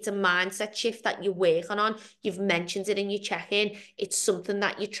hard. It's a mindset shift that you're working on. You've mentioned it in your check-in. It's something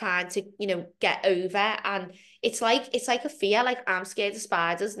that you're trying to, get over. And it's like a fear. Like, I'm scared of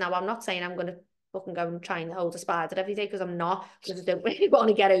spiders. Now, I'm not saying I'm going to fucking go and try and hold a spider every day because I'm not, because I don't really want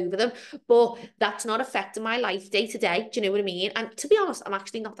to get over them, but that's not affecting my life day to day. Do you know what I mean? And to be honest, I'm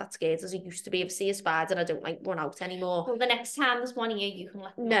actually not that scared as I used to be. If I see a spider, I don't like run out anymore. Well, the next time there's one here, you can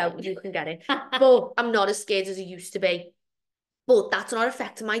let me know. You can get it. But I'm not as scared as I used to be. But that's not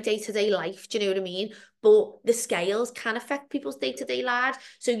affecting my day-to-day life. Do you know what I mean? But the scales can affect people's day-to-day lives.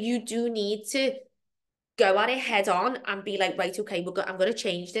 So you do need to go at it head on and be like, right, okay, I'm going to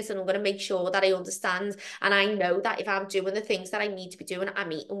change this and I'm going to make sure that I understand. And I know that if I'm doing the things that I need to be doing,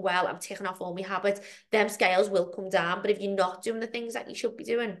 I'm eating well, I'm ticking off all my habits, them scales will come down. But if you're not doing the things that you should be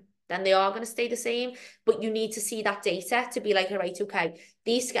doing, then they are going to stay the same. But you need to see that data to be like, all right, okay,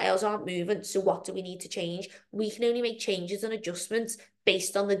 these scales aren't moving, so what do we need to change? We can only make changes and adjustments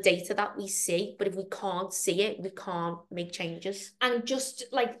based on the data that we see. But if we can't see it, we can't make changes. And just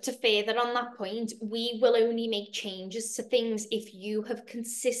like to further on that point, we will only make changes to things if you have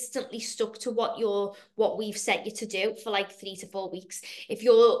consistently stuck to what we've set you to do for like 3 to 4 weeks. If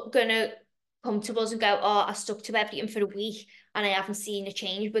you're gonna come to us and go, oh, I stuck to everything for a week and I haven't seen a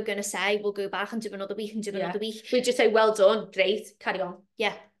change, we're gonna say we'll go back and do another week and do another week. We just say, well done, great, carry on.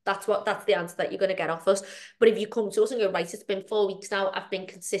 Yeah. That's the answer that you're going to get off us. But if you come to us and go, right, it's been 4 weeks now, I've been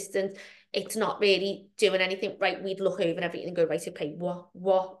consistent, it's not really doing anything, right, we'd look over everything and go, right, okay,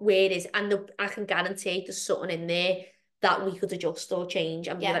 where is, and I can guarantee there's something in there that we could adjust or change,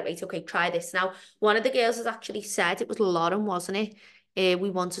 and be like, right, okay, try this now. One of the girls has actually said, it was Lauren, wasn't it? We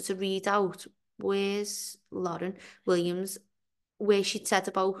wanted to read out, where's Lauren Williams, where she'd said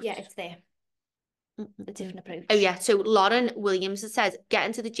about... Yeah, it's there. A different approach. Oh yeah, so Lauren Williams says get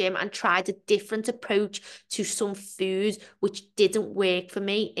into the gym and tried a different approach to some food which didn't work for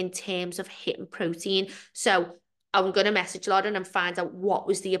me in terms of hitting protein. So I'm going to message Lauren and find out what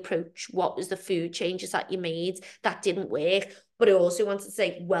was the approach, what was the food changes that you made that didn't work. But I also want to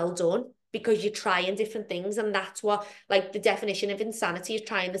say well done, because you're trying different things, and that's what, like, the definition of insanity is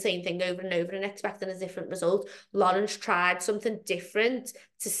trying the same thing over and over and expecting a different result. Lauren's tried something different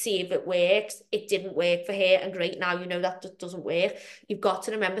to see if it works. It didn't work for her, and great, now you know that doesn't work. You've got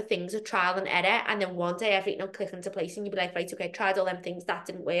to remember things are trial and error, and then one day everything will click into place and you'll be like, right, okay, I tried all them things, that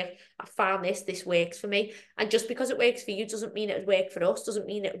didn't work, I found this works for me. And just because it works for you doesn't mean it would work for us, doesn't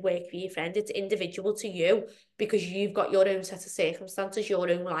mean it would work for your friend. It's individual to you, because you've got your own set of circumstances, your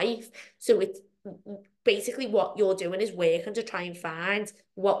own life. So it's basically what you're doing is working to try and find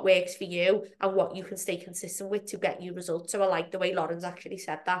what works for you and what you can stay consistent with to get you results. So I like the way Lauren's actually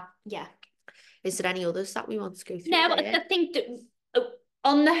said that. Yeah. Is there any others that we want to go through? No, I think that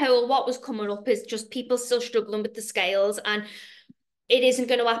on the whole, what was coming up is just people still struggling with the scales, and it isn't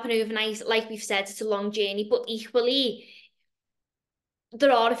going to happen overnight. Like we've said, it's a long journey, but equally,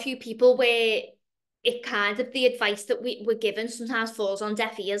 there are a few people where it kind of, the advice that we were given sometimes falls on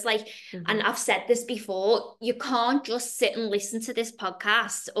deaf ears. Like, and I've said this before, you can't just sit and listen to this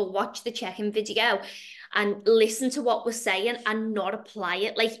podcast or watch the check-in video and listen to what we're saying and not apply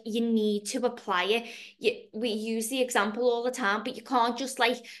it. Like, you need to apply it. We use the example all the time, but you can't just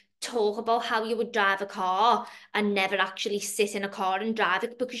like talk about how you would drive a car and never actually sit in a car and drive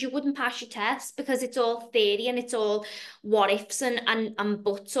it, because you wouldn't pass your test, because it's all theory and it's all what ifs and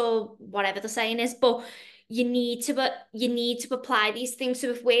buts, or whatever the saying is. But you need to apply these things. So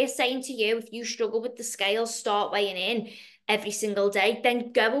if we're saying to you, if you struggle with the scales, start weighing in every single day,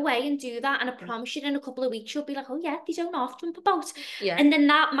 then go away and do that, and I promise you in a couple of weeks you'll be like, oh yeah, they don't have to jump about. And then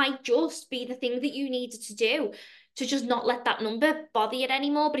that might just be the thing that you needed to do, to just not let that number bother you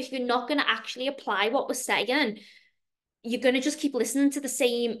anymore. But if you're not going to actually apply what we're saying, you're going to just keep listening to the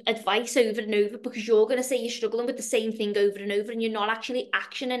same advice over and over, because you're going to say you're struggling with the same thing over and over, and you're not actually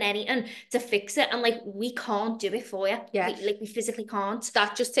actioning anything to fix it. And like, we can't do it for you. We physically can't.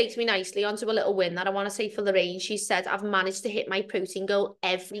 That just takes me nicely onto a little win that I want to say for Lorraine. She said, I've managed to hit my protein goal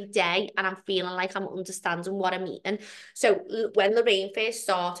every day and I'm feeling like I'm understanding what I'm eating. So when Lorraine first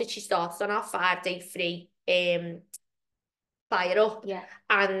started, she started on our 5-day free fire up.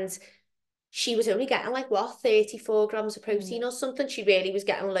 And she was only getting like 34 grams of protein or something. She really was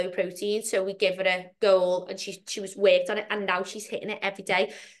getting low protein. So we give her a goal and she was worked on it, and now she's hitting it every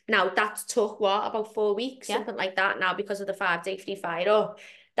day. Now that's took about 4 weeks, something like that, now, because of the 5-day free fire up.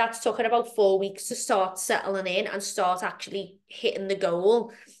 That's took her about 4 weeks to start settling in and start actually hitting the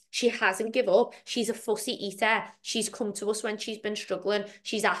goal. She hasn't give up. She's a fussy eater. She's come to us when she's been struggling.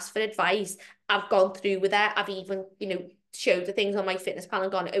 She's asked for advice. I've gone through with her. I've even, showed the things on my fitness pal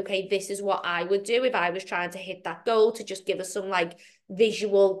and gone, okay, this is what I would do if I was trying to hit that goal, to just give us some like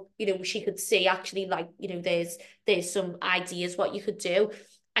visual, she could see actually, like, there's some ideas what you could do.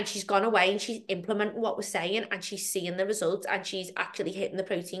 And she's gone away and she's implementing what we're saying, and she's seeing the results, and she's actually hitting the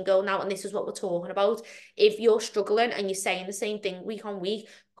protein goal now. And this is what we're talking about. If you're struggling and you're saying the same thing week on week,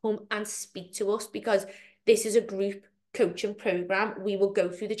 come and speak to us, because this is a group coaching program. We will go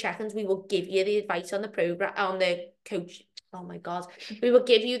through the check-ins. We will give you the advice on the program, on the coach. Oh my God. We will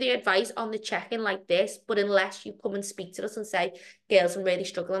give you the advice on the check-in like this, but unless you come and speak to us and say, girls, I'm really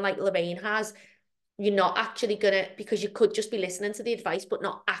struggling, like Lorraine has, you're not actually gonna, because you could just be listening to the advice but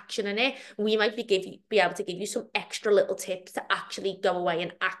not actioning it. We might be able to give you some extra little tips to actually go away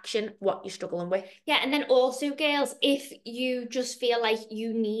and action what you're struggling with. Yeah, and then also, girls, if you just feel like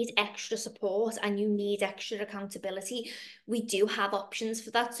you need extra support and you need extra accountability, we do have options for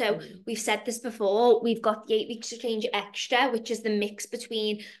that. So we've said this before, we've got the 8 weeks to change extra, which is the mix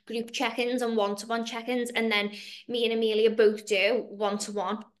between group check-ins and one-to-one check-ins. And then me and Amelia both do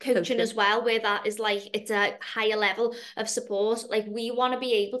one-to-one coaching as well, where that is like, it's a higher level of support. Like, we want to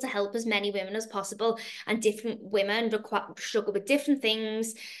be able to help as many women as possible, and different women struggle with different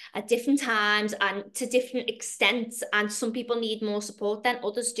things at different times and to different extents, and some people need more support than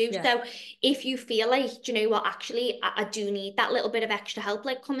others do. So if you feel like, do you know what, actually I do need that little bit of extra help,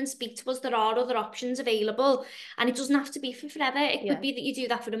 like, come and speak to us. There are other options available, and it doesn't have to be for forever. It could be that you do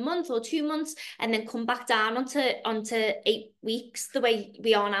that for a month or 2 months and then come back down onto 8 weeks, the way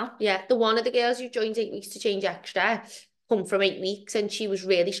we are now. Yeah, the one of the girls who joined 8 weeks to change extra come from 8 weeks, and she was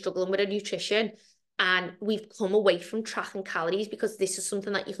really struggling with her nutrition. And we've come away from tracking calories, because this is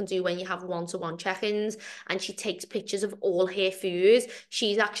something that you can do when you have one-to-one check-ins. And she takes pictures of all her foods.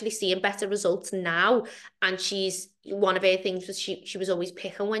 She's actually seeing better results now. And one of her things was she was always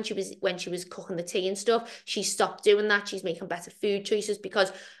picking when she was cooking the tea and stuff. She stopped doing that. She's making better food choices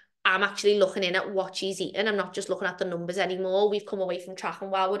because I'm actually looking in at what she's eating. I'm not just looking at the numbers anymore. We've come away from tracking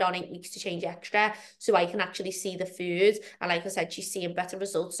while we're on 8 weeks to change extra, so I can actually see the food. And like I said, she's seeing better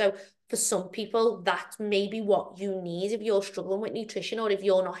results. So for some people, that's maybe what you need if you're struggling with nutrition, or if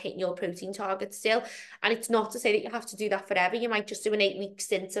you're not hitting your protein target still. And it's not to say that you have to do that forever. You might just do an 8 weeks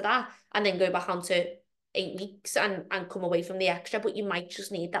into that and then go back onto 8 weeks and come away from the extra, but you might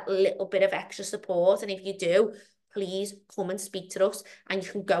just need that little bit of extra support. And if you do, please come and speak to us, and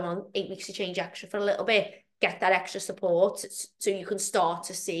you can go on 8 weeks to change extra for a little bit, get that extra support so you can start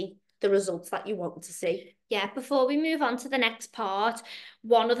to see the results that you want to see. Yeah, before we move on to the next part,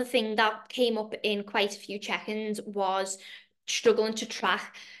 one other thing that came up in quite a few check-ins was struggling to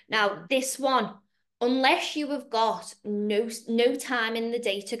track. Now, this one, unless you have got no time in the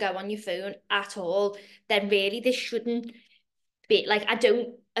day to go on your phone at all, then really this shouldn't be like, I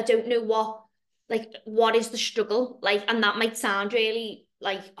don't know what is the struggle, like, and that might sound really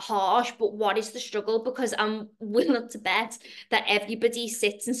like harsh, but what is the struggle? Because I'm willing to bet that everybody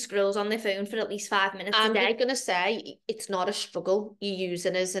sits and scrolls on their phone for at least 5 minutes a day. I'm gonna say it's not a struggle you're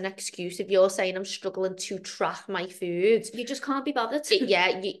using as an excuse. If you're saying I'm struggling to track my food, you just can't be bothered.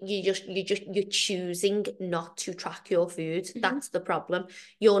 You're choosing not to track your food. That's the problem.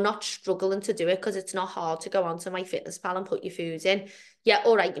 You're not struggling to do it because it's not hard to go onto MyFitnessPal and put your food in. Yeah,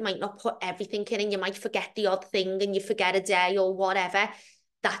 all right, you might not put everything in, and you might forget the odd thing, and you forget a day or whatever.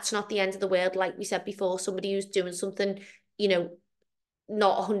 That's not the end of the world. Like we said before, somebody who's doing something,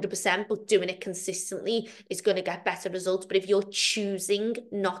 not 100%, but doing it consistently is going to get better results. But if you're choosing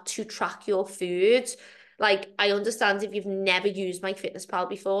not to track your food, like, I understand if you've never used MyFitnessPal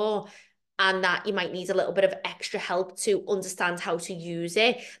before, and that you might need a little bit of extra help to understand how to use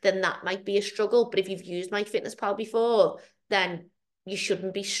it, then that might be a struggle. But if you've used MyFitnessPal before, then you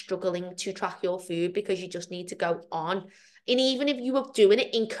shouldn't be struggling to track your food, because you just need to go on. And even if you were doing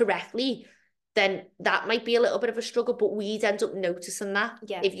it incorrectly, then that might be a little bit of a struggle, but we'd end up noticing that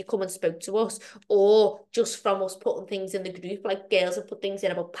if you come and spoke to us, or just from us putting things in the group. Like, girls have put things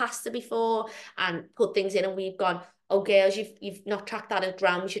in about pasta before and put things in, and we've gone, oh, girls, you've not tracked that as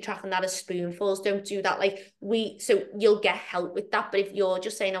grams, you're tracking that as spoonfuls. Don't do that. So you'll get help with that. But if you're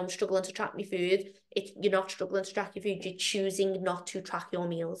just saying, I'm struggling to track my food, you're not struggling to track your food, you're choosing not to track your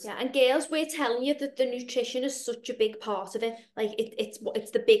meals. Yeah, and girls, we're telling you that the nutrition is such a big part of it. Like,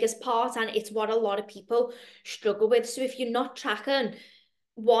 it's the biggest part, and it's what a lot of people struggle with. So if you're not tracking,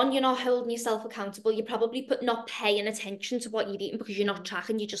 one, you're not holding yourself accountable. You're probably not paying attention to what you're eating, because you're not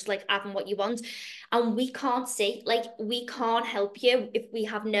tracking. You're just like having what you want. And we can't see, like, we can't help you if we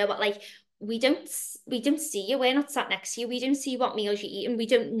have no, like, we don't see you. We're not sat next to you. We don't see what meals you're eating. We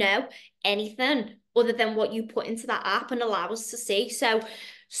don't know anything other than what you put into that app and allow us to see. So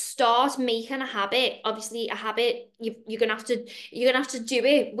start making a habit. Obviously, a habit, you're gonna have to do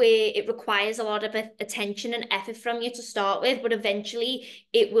it where it requires a lot of attention and effort from you to start with, but eventually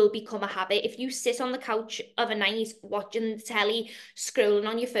it will become a habit. If you sit on the couch of a night watching the telly, scrolling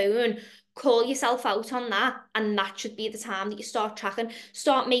on your phone, call yourself out on that, and that should be the time that you start tracking.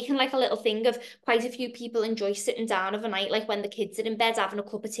 Start making like a little thing of, quite a few people enjoy sitting down overnight, like when the kids are in bed, having a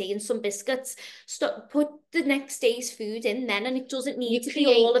cup of tea and some biscuits. Put the next day's food in then, and it doesn't need to be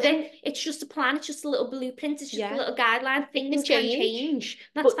all of it. It's just a plan, it's just a little blueprint, it's just a little guideline. Things can change.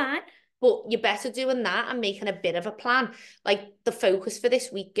 That's fine. But you're better doing that and making a bit of a plan. Like the focus for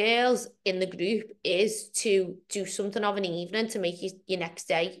this week, girls, in the group is to do something of an evening to make your next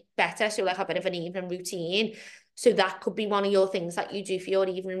day better. So like a bit of an evening routine. So that could be one of your things that you do for your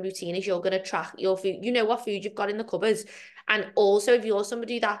evening routine is you're going to track your food. You know what food you've got in the cupboards. And also if you're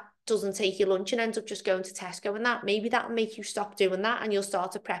somebody that doesn't take your lunch and ends up just going to Tesco and that, maybe that'll make you stop doing that and you'll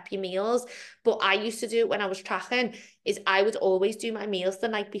start to prep your meals. But I used to do it when I was tracking, is I would always do my meals the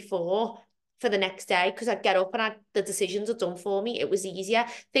night before for the next day because I'd get up and the decisions are done for me. It was easier.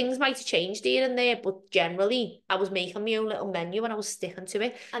 Things might have changed here and there, but generally I was making my own little menu and I was sticking to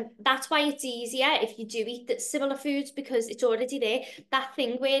it. And that's why it's easier if you do eat similar foods because it's already there. That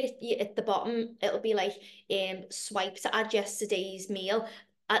thing where at the bottom it'll be like swipe to add yesterday's meal.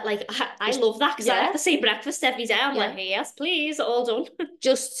 I love that because I have the same breakfast every day. I'm like, yes, please, all done.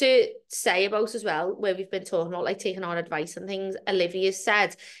 Just to say about as well, where we've been talking about like taking on advice and things, Olivia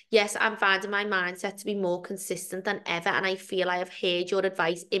said, yes, I'm finding my mindset to be more consistent than ever. And I feel I have heard your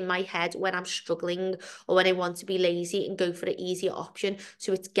advice in my head when well or when I want to be lazy and go for the easier option.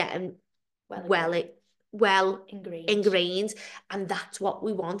 So it's getting well ingrained, and that's what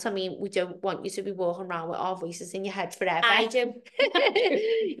we want. I mean, we don't want you to be walking around with our voices in your head forever. I do.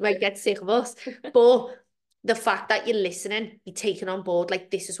 You might get sick of us, but the fact that you're listening, you're taking on board,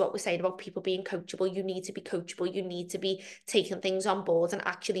 like this is what we're saying about people being coachable. You need to be coachable. You need to be taking things on board and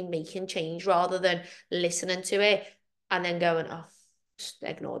actually making change rather than listening to it and then going, oh, just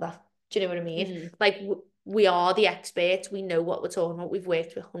ignore that. Do you know what I mean? Like we are the experts. We know what we're talking about. We've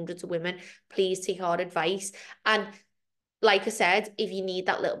worked with hundreds of women. Please take our advice. And like I said, if you need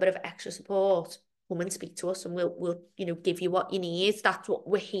that little bit of extra support, come and speak to us and we'll give you what you need. That's what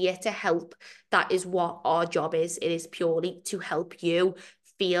we're here to help. That is what our job is. It is purely to help you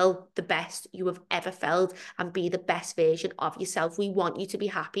feel the best you have ever felt and be the best version of yourself. We want you to be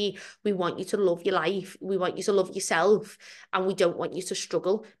happy. We want you to love your life. We want you to love yourself, and we don't want you to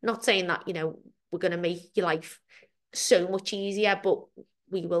struggle. Not saying that, we're going to make your life so much easier, but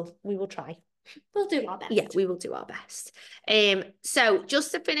we will try. We'll do our best. Yeah, we will do our best. So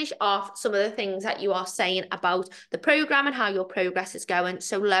just to finish off some of the things that you are saying about the program and how your progress is going.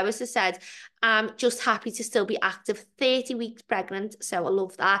 So Lois has said, I'm just happy to still be active, 30 weeks pregnant. So I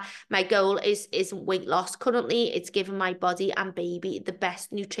love that. My goal isn't weight loss currently. It's giving my body and baby the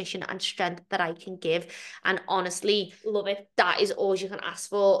best nutrition and strength that I can give. And honestly, love it. That is all you can ask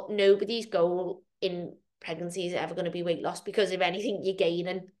for. Nobody's goal in pregnancy is ever going to be weight loss because if anything, you're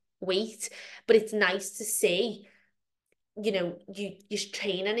gaining weight. But it's nice to see, you're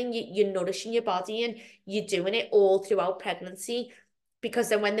training and you're nourishing your body and you're doing it all throughout pregnancy, because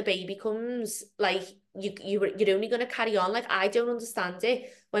then when the baby comes, like you're only going to carry on. Like I don't understand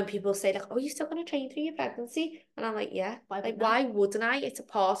it when people say like, oh, you're still going to train through your pregnancy, and I'm like, yeah, why wouldn't I? It's a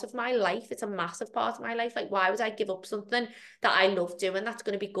part of my life. It's a massive part of my life. Like why would I give up something that I love doing that's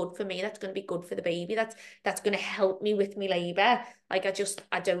going to be good for me, that's going to be good for the baby, that's going to help me with my labor? Like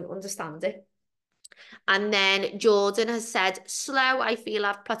I don't understand it. And then Jordan has said, slow, I feel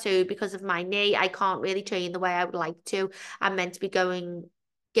I've plateaued because of my knee. I can't really train the way I would like to. I'm meant to be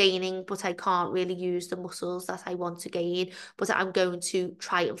gaining, but I can't really use the muscles that I want to gain. But I'm going to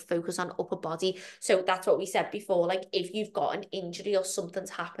try and focus on upper body. So that's what we said before. Like if you've got an injury or something's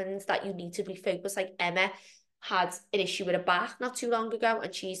happened that you need to refocus, like Emma had an issue with her back not too long ago,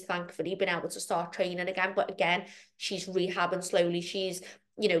 and she's thankfully been able to start training again. But again, she's rehabbing slowly. She's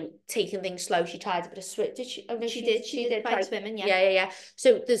taking things slow. She tried a bit of swim. Did she? Oh no, she did try swimming. Yeah.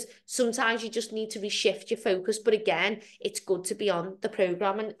 So there's sometimes you just need to reshift your focus. But again, it's good to be on the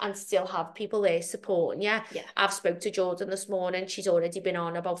program and still have people there supporting you. Yeah. I've spoke to Jordan this morning. She's already been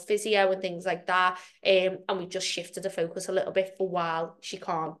on about physio and things like that. And we've just shifted the focus a little bit for a while. She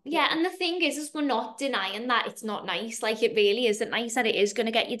can't. Yeah, and the thing is we're not denying that it's not nice. Like it really isn't nice, that it is going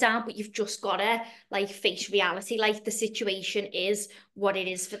to get you down, but you've just got to like face reality. Like the situation is what it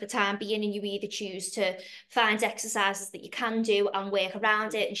is for the time being, and you either choose to find exercises that you can do and work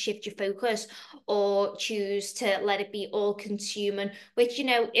around it and shift your focus, or choose to let it be all consuming, which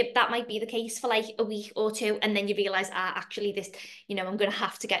if that might be the case for like a week or two, and then you realize actually this, I'm going to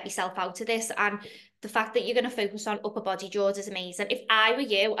have to get myself out of this. And the fact that you're going to focus on upper body jaws is amazing. If I were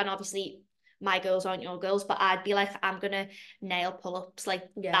you, and obviously my girls aren't your girls, but I'd be like, I'm going to nail pull-ups. Like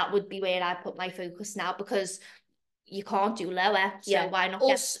that would be where I put my focus now, because you can't do lower, so why not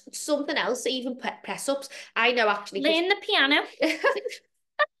or something else, even press ups. I know actually learn the piano.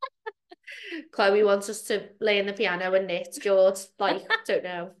 Chloe wants us to learn the piano and knit. George, like, don't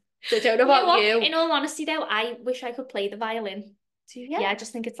know about you. In all honesty though, I wish I could play the violin. Yeah, I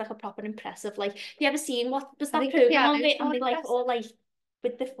just think it's like a proper impressive. Like, have you ever seen what was that program on it? And they like all like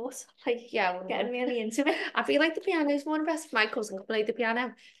with the foot, like yeah, getting really into it. I feel like the piano's more impressive. My cousin can play the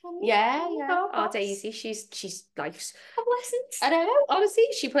piano. Yeah. Oh, Daisy, she's like lessons. I don't know. Honestly,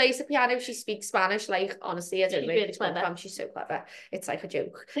 she plays the piano. She speaks Spanish. Like honestly, I don't know. Really clever. She's so clever. It's like a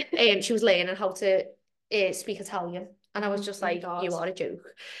joke. She was learning how to speak Italian. And I was just like, you are a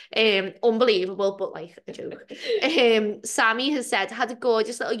joke. Unbelievable, but like a joke. Sammy has said, had a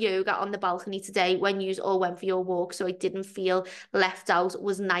gorgeous little yoga on the balcony today when you all went for your walk, so I didn't feel left out.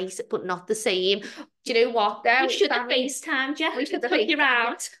 Was nice, but not the same. Do you know what though? We should have FaceTimed you. We should have took you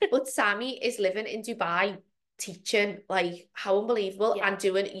around. But Sammy is living in Dubai, teaching, like, how unbelievable, and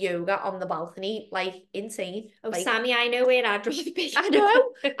doing yoga on the balcony, like, insane. Oh, like, Sammy, I know where I'd rather be. I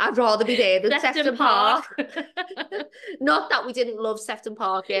know. I'd rather be there than Sefton Park. Not that we didn't love Sefton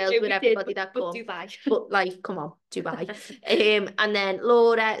Park, girls, with everybody that come. Dubai. But, like, come on, Dubai. And then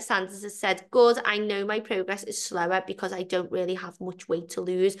Laura Sanders has said, good, I know my progress is slower because I don't really have much weight to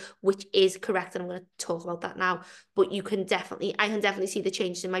lose, which is correct, and I'm going to talk about that now. But I can definitely see the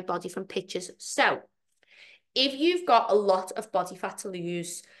changes in my body from pictures. So, if you've got a lot of body fat to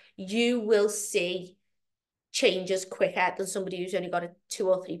lose, you will see changes quicker than somebody who's only got a 2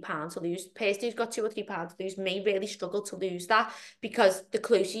 or 3 pounds to lose. The person who's got 2 or 3 pounds to lose may really struggle to lose that, because the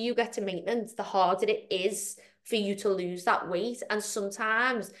closer you get to maintenance, the harder it is for you to lose that weight. And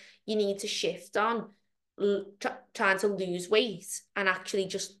sometimes you need to shift on trying to lose weight and actually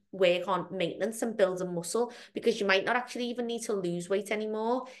just work on maintenance and building muscle, because you might not actually even need to lose weight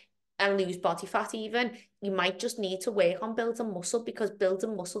anymore and lose body fat even. You might just need to work on building muscle, because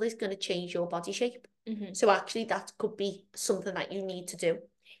building muscle is going to change your body shape. So actually that could be something that you need to do.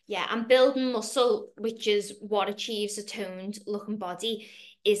 Yeah, and building muscle, which is what achieves a toned looking body,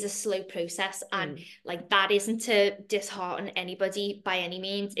 is a slow process. And like, that isn't to dishearten anybody by any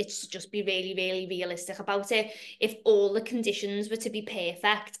means. It's just be really, really realistic about it. If all the conditions were to be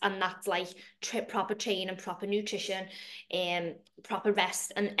perfect, and that's like proper training, proper nutrition, proper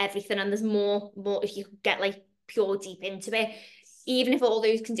rest and everything, and there's more if you get like pure deep into it, even if all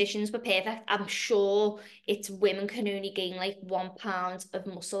those conditions were perfect, I'm sure it's women can only gain like 1 pound of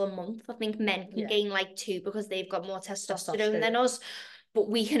muscle a month. I think men can gain like 2 because they've got more testosterone than us. But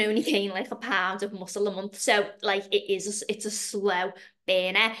we can only gain like 1 pound of muscle a month. So like, it's a slow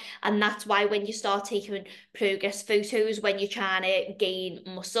burner. And that's why when you start taking progress photos when you're trying to gain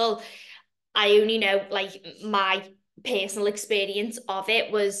muscle, I only know like my personal experience of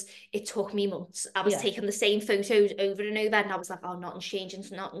it was, it took me months. I was taking the same photos over and over, and I was like, oh, nothing's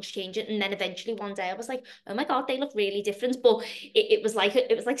changing. And then eventually one day I was like, oh my God, they look really different. But it was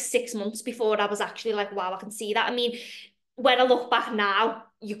like 6 months before I was actually like, wow, I can see that. I mean, when I look back now,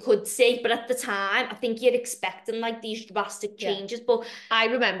 you could see, but at the time, I think you're expecting like these drastic changes. But I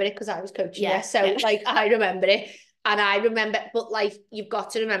remember it because I was coaching you. So like, I remember it. And I remember, but like, you've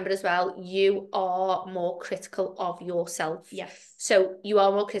got to remember as well, you are more critical of yourself. Yes. So you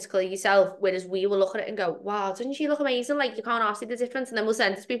are more critical of yourself, whereas we will look at it and go, wow, doesn't she look amazing? Like, you can't see the difference. And then we'll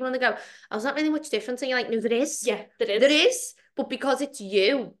send it to people and they go, oh, there's not really much difference. And you're like, no, there is. Yeah, there is. There is. But because it's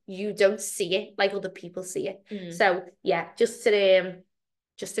you don't see it like other people see it. So yeah, just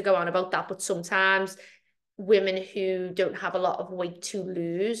to go on about that. But sometimes women who don't have a lot of weight to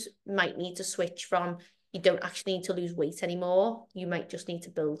lose might need to switch from, you don't actually need to lose weight anymore. You might just need to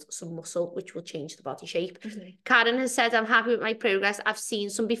build some muscle, which will change the body shape. Karen has said, I'm happy with my progress. I've seen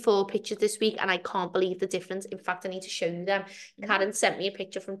some before pictures this week and I can't believe the difference. In fact, I need to show you them. Karen sent me a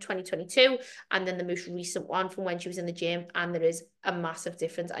picture from 2022 and then the most recent one from when she was in the gym, and there is a massive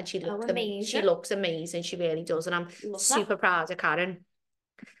difference, and she looks amazing. She looks amazing. She really does. And I'm super proud of Karen.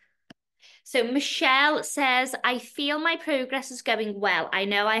 So Michelle says, I feel my progress is going well. I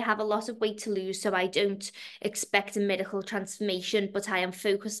know I have a lot of weight to lose, so I don't expect a miracle transformation, but I am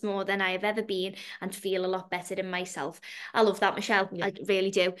focused more than I have ever been and feel a lot better in myself. I love that, Michelle. I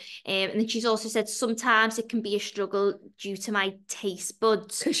really do. And then she's also said, sometimes it can be a struggle due to my taste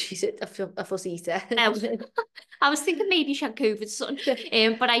buds. She's a fussy eater. I was thinking maybe she had COVID, son.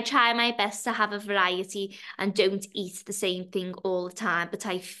 But I try my best to have a variety and don't eat the same thing all the time. But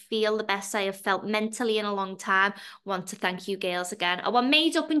I feel the best I have felt mentally in a long time. Want to thank you girls again. Oh, I'm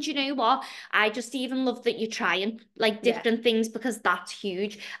made up, and do you know what? I just even love that you're trying like different things, because that's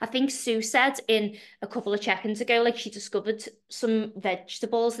huge. I think Sue said in a couple of check-ins ago, like, she discovered some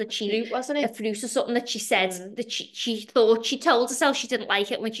vegetables that fruit, wasn't it? A fruit or something that she said that she thought, she told herself she didn't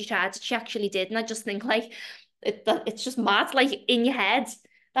like it when she tried it. She actually did. And I just think like, it's just mad, like, in your head.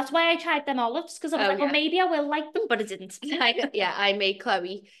 That's why I tried them olives, because I was like, well, maybe I will like them, but I didn't. I made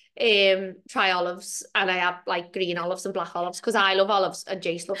Chloe try olives, and I had like green olives and black olives because I love olives and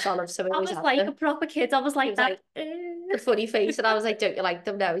Jace loves olives. So I was like a proper kid. I was like that. the funny face, and I was like, don't you like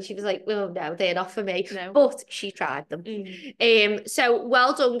them? No. And she was like, oh no, they're not for me. No. But she tried them. So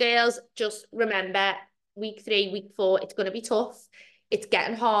well done, girls. Just remember, week 3, week 4, it's going to be tough. It's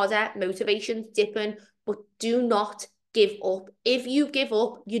getting harder. Motivation's dipping, but do not give up. If you give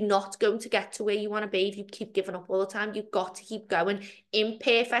up, you're not going to get to where you want to be. If you keep giving up all the time, you've got to keep going.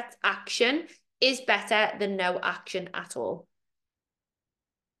 Imperfect action is better than no action at all.